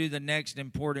not going to do the next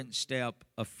important step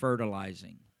of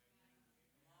fertilizing.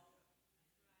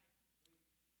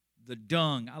 The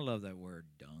dung, I love that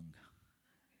word, dung.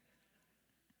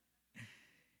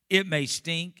 It may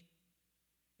stink.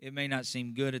 It may not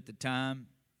seem good at the time.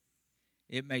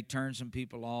 It may turn some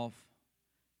people off.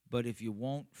 But if you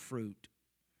want fruit,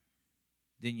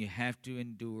 then you have to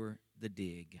endure the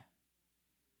dig.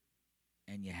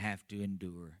 And you have to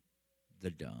endure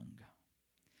the dung.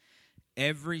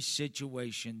 Every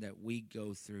situation that we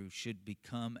go through should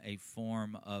become a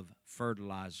form of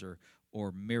fertilizer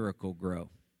or miracle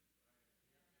grow.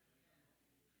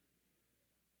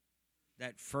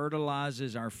 That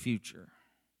fertilizes our future.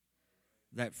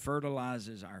 That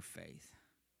fertilizes our faith.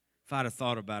 If I'd have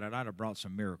thought about it, I'd have brought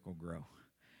some miracle grow.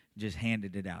 Just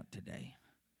handed it out today.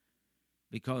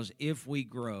 Because if we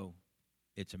grow,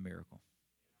 it's a miracle.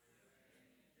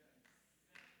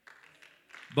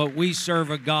 But we serve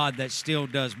a God that still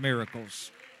does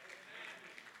miracles.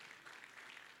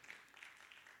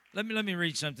 Let me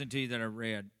read something to you that I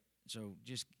read. So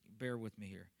just bear with me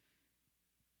here.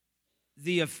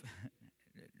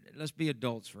 Let's be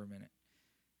adults for a minute.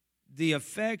 The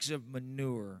effects of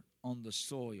manure on the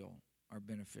soil are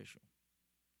beneficial.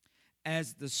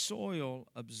 As the soil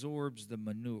absorbs the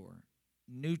manure,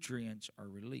 nutrients are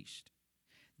released.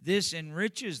 This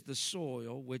enriches the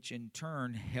soil, which in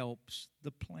turn helps the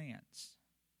plants.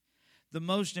 The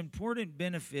most important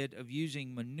benefit of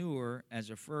using manure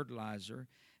as a fertilizer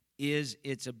is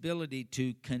its ability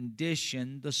to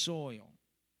condition the soil.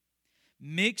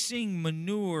 Mixing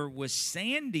manure with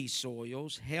sandy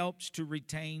soils helps to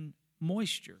retain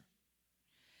moisture.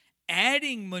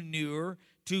 Adding manure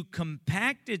to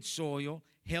compacted soil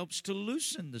helps to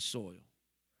loosen the soil.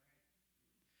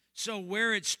 So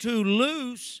where it's too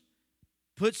loose,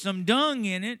 put some dung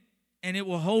in it, and it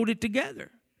will hold it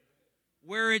together.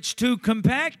 Where it's too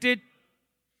compacted,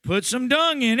 put some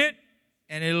dung in it,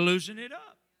 and it'll loosen it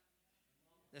up.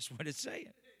 That's what it's saying.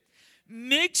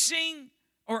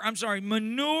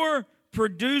 Manure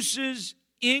produces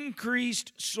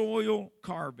increased soil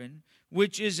carbon,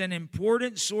 which is an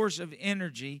important source of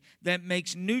energy that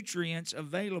makes nutrients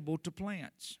available to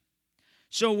plants.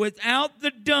 So without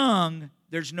the dung,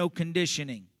 there's no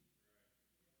conditioning.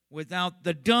 Without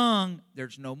the dung,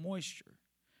 there's no moisture.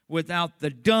 Without the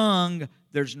dung,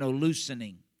 there's no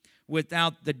loosening.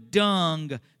 Without the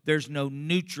dung, there's no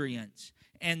nutrients.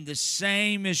 And the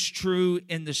same is true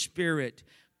in the Spirit.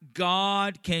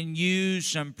 God can use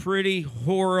some pretty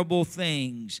horrible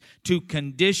things to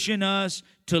condition us,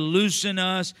 to loosen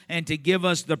us, and to give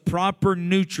us the proper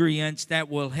nutrients that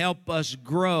will help us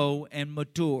grow and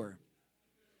mature.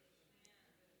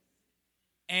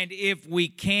 And if we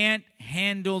can't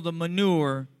handle the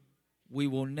manure, we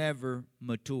will never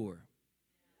mature.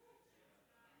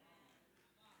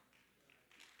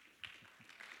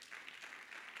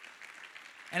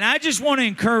 And I just want to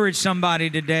encourage somebody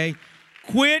today.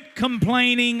 Quit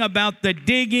complaining about the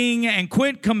digging and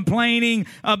quit complaining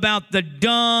about the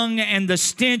dung and the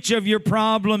stench of your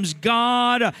problems.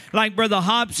 God, like Brother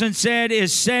Hobson said,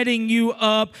 is setting you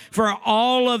up for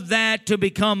all of that to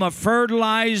become a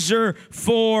fertilizer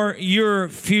for your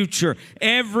future.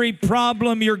 Every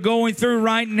problem you're going through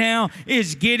right now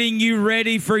is getting you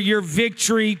ready for your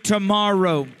victory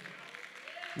tomorrow.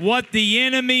 What the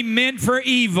enemy meant for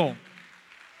evil,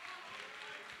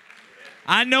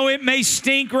 I know it may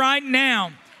stink right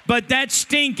now, but that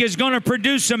stink is going to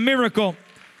produce a miracle.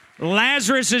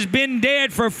 Lazarus has been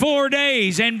dead for 4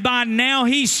 days, and by now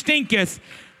he stinketh.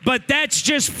 But that's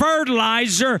just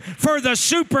fertilizer for the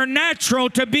supernatural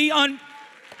to be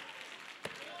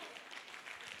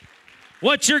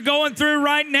What you're going through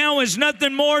right now is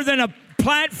nothing more than a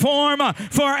platform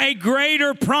for a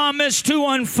greater promise to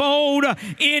unfold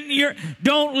in your.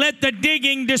 Don't let the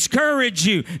digging discourage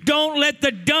you. Don't let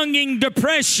the dunging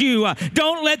depress you.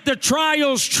 Don't let the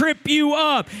trials trip you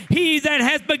up. He that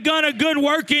hath begun a good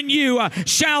work in you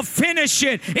shall finish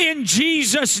it in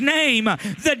Jesus' name.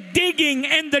 The digging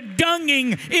and the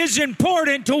dunging is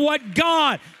important to what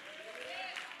God.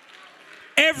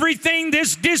 Everything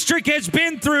this district has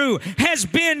been through has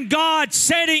been God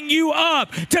setting you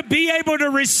up to be able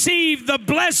to receive the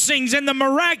blessings and the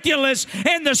miraculous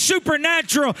and the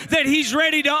supernatural that He's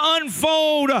ready to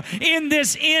unfold in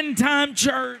this end time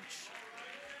church.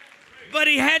 But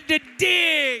He had to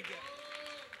dig,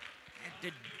 had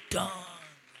to dung.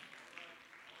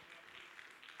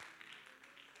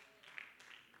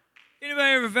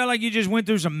 Anybody ever felt like you just went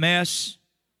through some mess?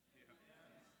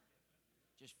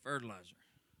 Just fertilizer.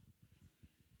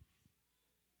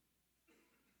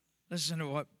 Listen to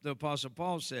what the Apostle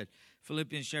Paul said.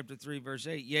 Philippians chapter 3, verse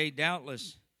 8. Yea,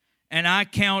 doubtless, and I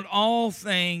count all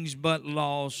things but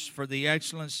loss for the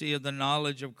excellency of the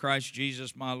knowledge of Christ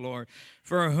Jesus my Lord,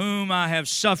 for whom I have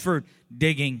suffered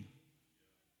digging,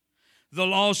 the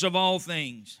loss of all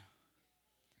things,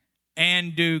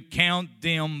 and do count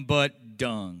them but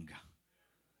dung,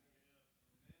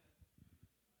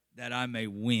 that I may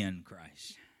win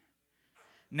Christ.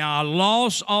 Now, I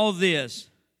lost all this,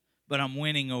 but I'm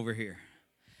winning over here.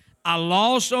 I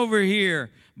lost over here,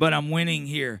 but I'm winning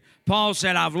here. Paul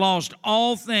said, I've lost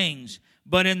all things,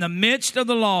 but in the midst of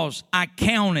the loss, I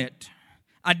count it.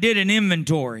 I did an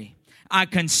inventory. I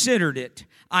considered it.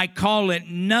 I call it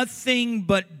nothing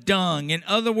but dung. In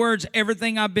other words,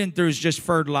 everything I've been through is just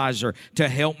fertilizer to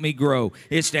help me grow.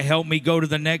 It's to help me go to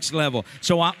the next level.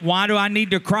 So why do I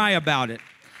need to cry about it?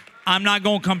 I'm not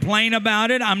going to complain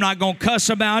about it. I'm not going to cuss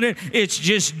about it. It's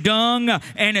just dung,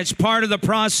 and it's part of the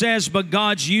process, but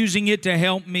God's using it to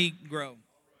help me grow.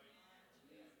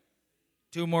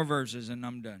 2 more verses, and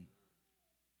I'm done.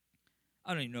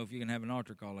 I don't even know if you can have an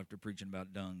altar call after preaching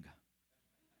about dung.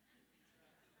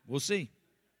 We'll see.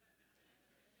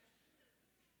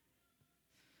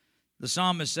 The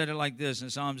psalmist said it like this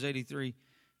in Psalms 83.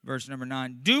 Verse number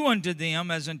 9, do unto them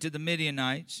as unto the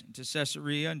Midianites, to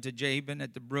Caesarea, and to Jabin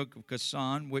at the brook of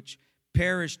Kison, which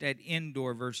perished at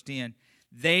Endor. Verse 10,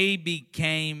 they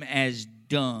became as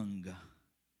dung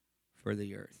for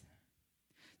the earth.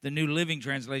 The New Living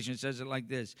Translation says it like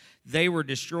this, they were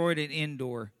destroyed at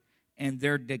Endor, and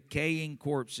their decaying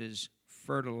corpses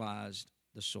fertilized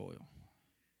the soil.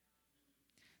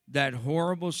 That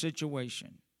horrible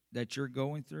situation that you're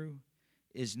going through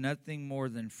is nothing more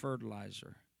than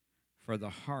fertilizer for the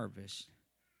harvest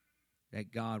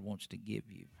that God wants to give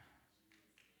you.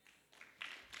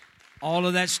 All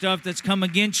of that stuff that's come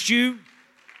against you,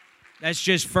 That's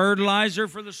just fertilizer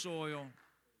for the soil.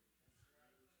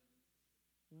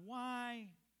 Why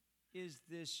is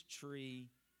this tree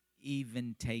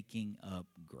even taking up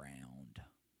ground?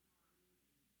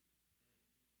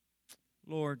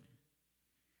 Lord,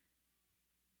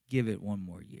 give it one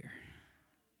more year.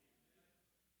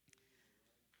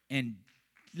 And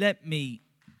let me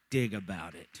dig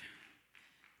about it.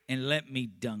 And let me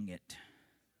dung it.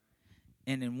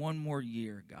 And in one more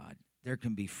year, God, there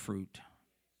can be fruit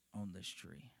on this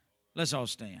tree. Let's all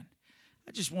stand.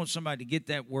 I just want somebody to get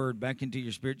that word back into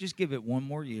your spirit. Just give it one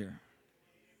more year.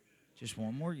 Just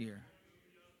one more year.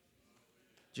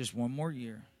 Just one more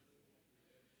year.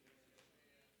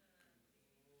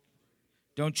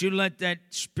 Don't you let that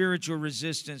spiritual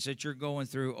resistance that you're going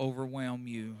through overwhelm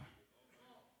you.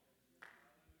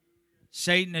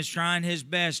 Satan is trying his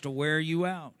best to wear you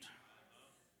out.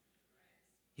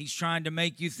 He's trying to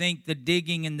make you think the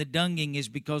digging and the dunging is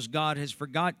because God has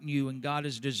forgotten you and God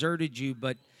has deserted you.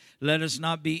 But let us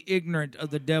not be ignorant of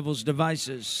the devil's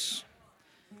devices.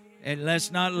 And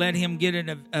let's not let him get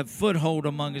a foothold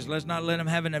among us. Let's not let him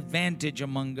have an advantage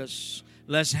among us.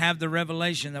 Let's have the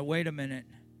revelation that, wait a minute,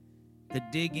 the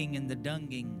digging and the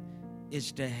dunging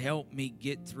is to help me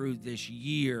get through this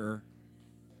year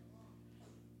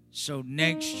so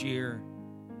next year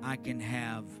I can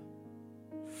have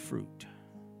fruit.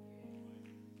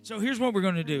 So here's what we're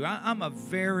going to do.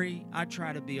 I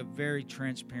try to be a very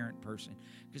transparent person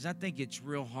because I think it's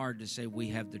real hard to say we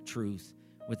have the truth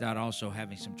without also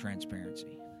having some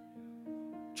transparency.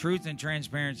 Truth and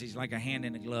transparency is like a hand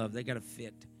in a glove. They got to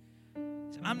fit.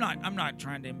 So I'm not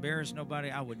trying to embarrass nobody.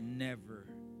 I would never.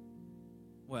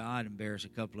 Well, I'd embarrass a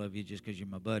couple of you just because you're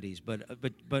my buddies, but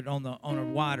on a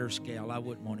wider scale, I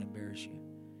wouldn't want to embarrass you,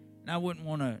 and I wouldn't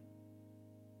want to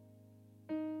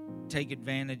take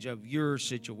advantage of your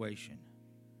situation.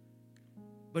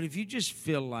 But if you just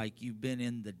feel like you've been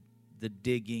in the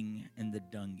digging and the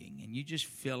dunging, and you just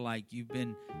feel like you've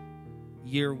been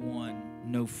year 1,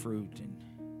 no fruit, and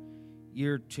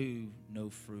year 2, no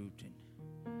fruit,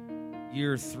 and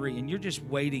year 3, and you're just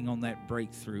waiting on that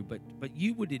breakthrough, but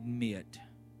you would admit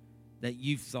that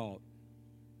you thought,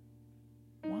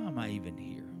 why am I even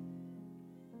here?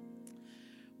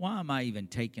 Why am I even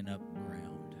taking up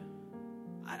ground?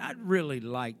 I'd really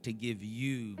like to give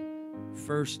you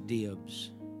first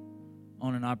dibs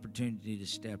on an opportunity to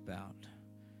step out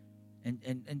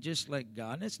and just let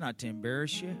God. And it's not to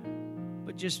embarrass you,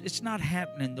 but just it's not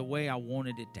happening the way I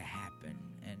wanted it to happen.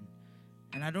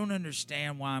 And I don't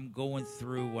understand why I'm going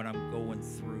through what I'm going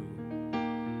through.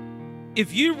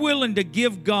 If you're willing to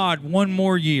give God one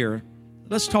more year,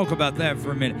 let's talk about that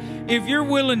for a minute. If you're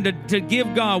willing to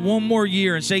give God one more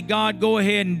year and say, God, go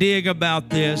ahead and dig about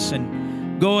this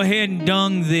and go ahead and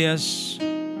dung this,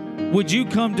 would you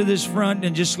come to this front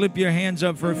and just slip your hands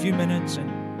up for a few minutes?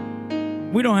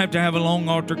 And we don't have to have a long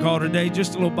altar call today,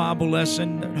 just a little Bible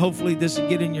lesson. Hopefully this will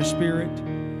get in your spirit.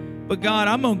 But God,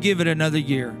 I'm going to give it another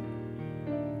year.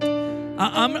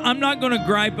 I'm not going to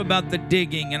gripe about the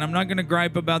digging, and I'm not going to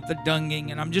gripe about the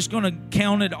dunging, and I'm just going to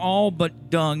count it all but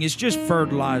dung. It's just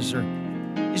fertilizer.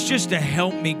 It's just to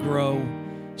help me grow.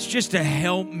 It's just to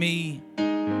help me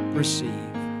receive.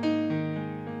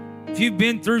 If you've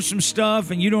been through some stuff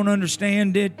and you don't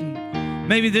understand it, and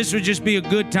maybe this would just be a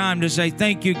good time to say,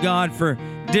 thank you, God, for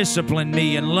disciplining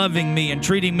me and loving me and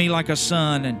treating me like a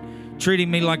son and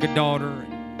treating me like a daughter.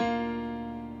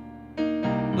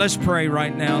 Let's pray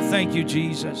right now. Thank you,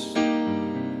 Jesus.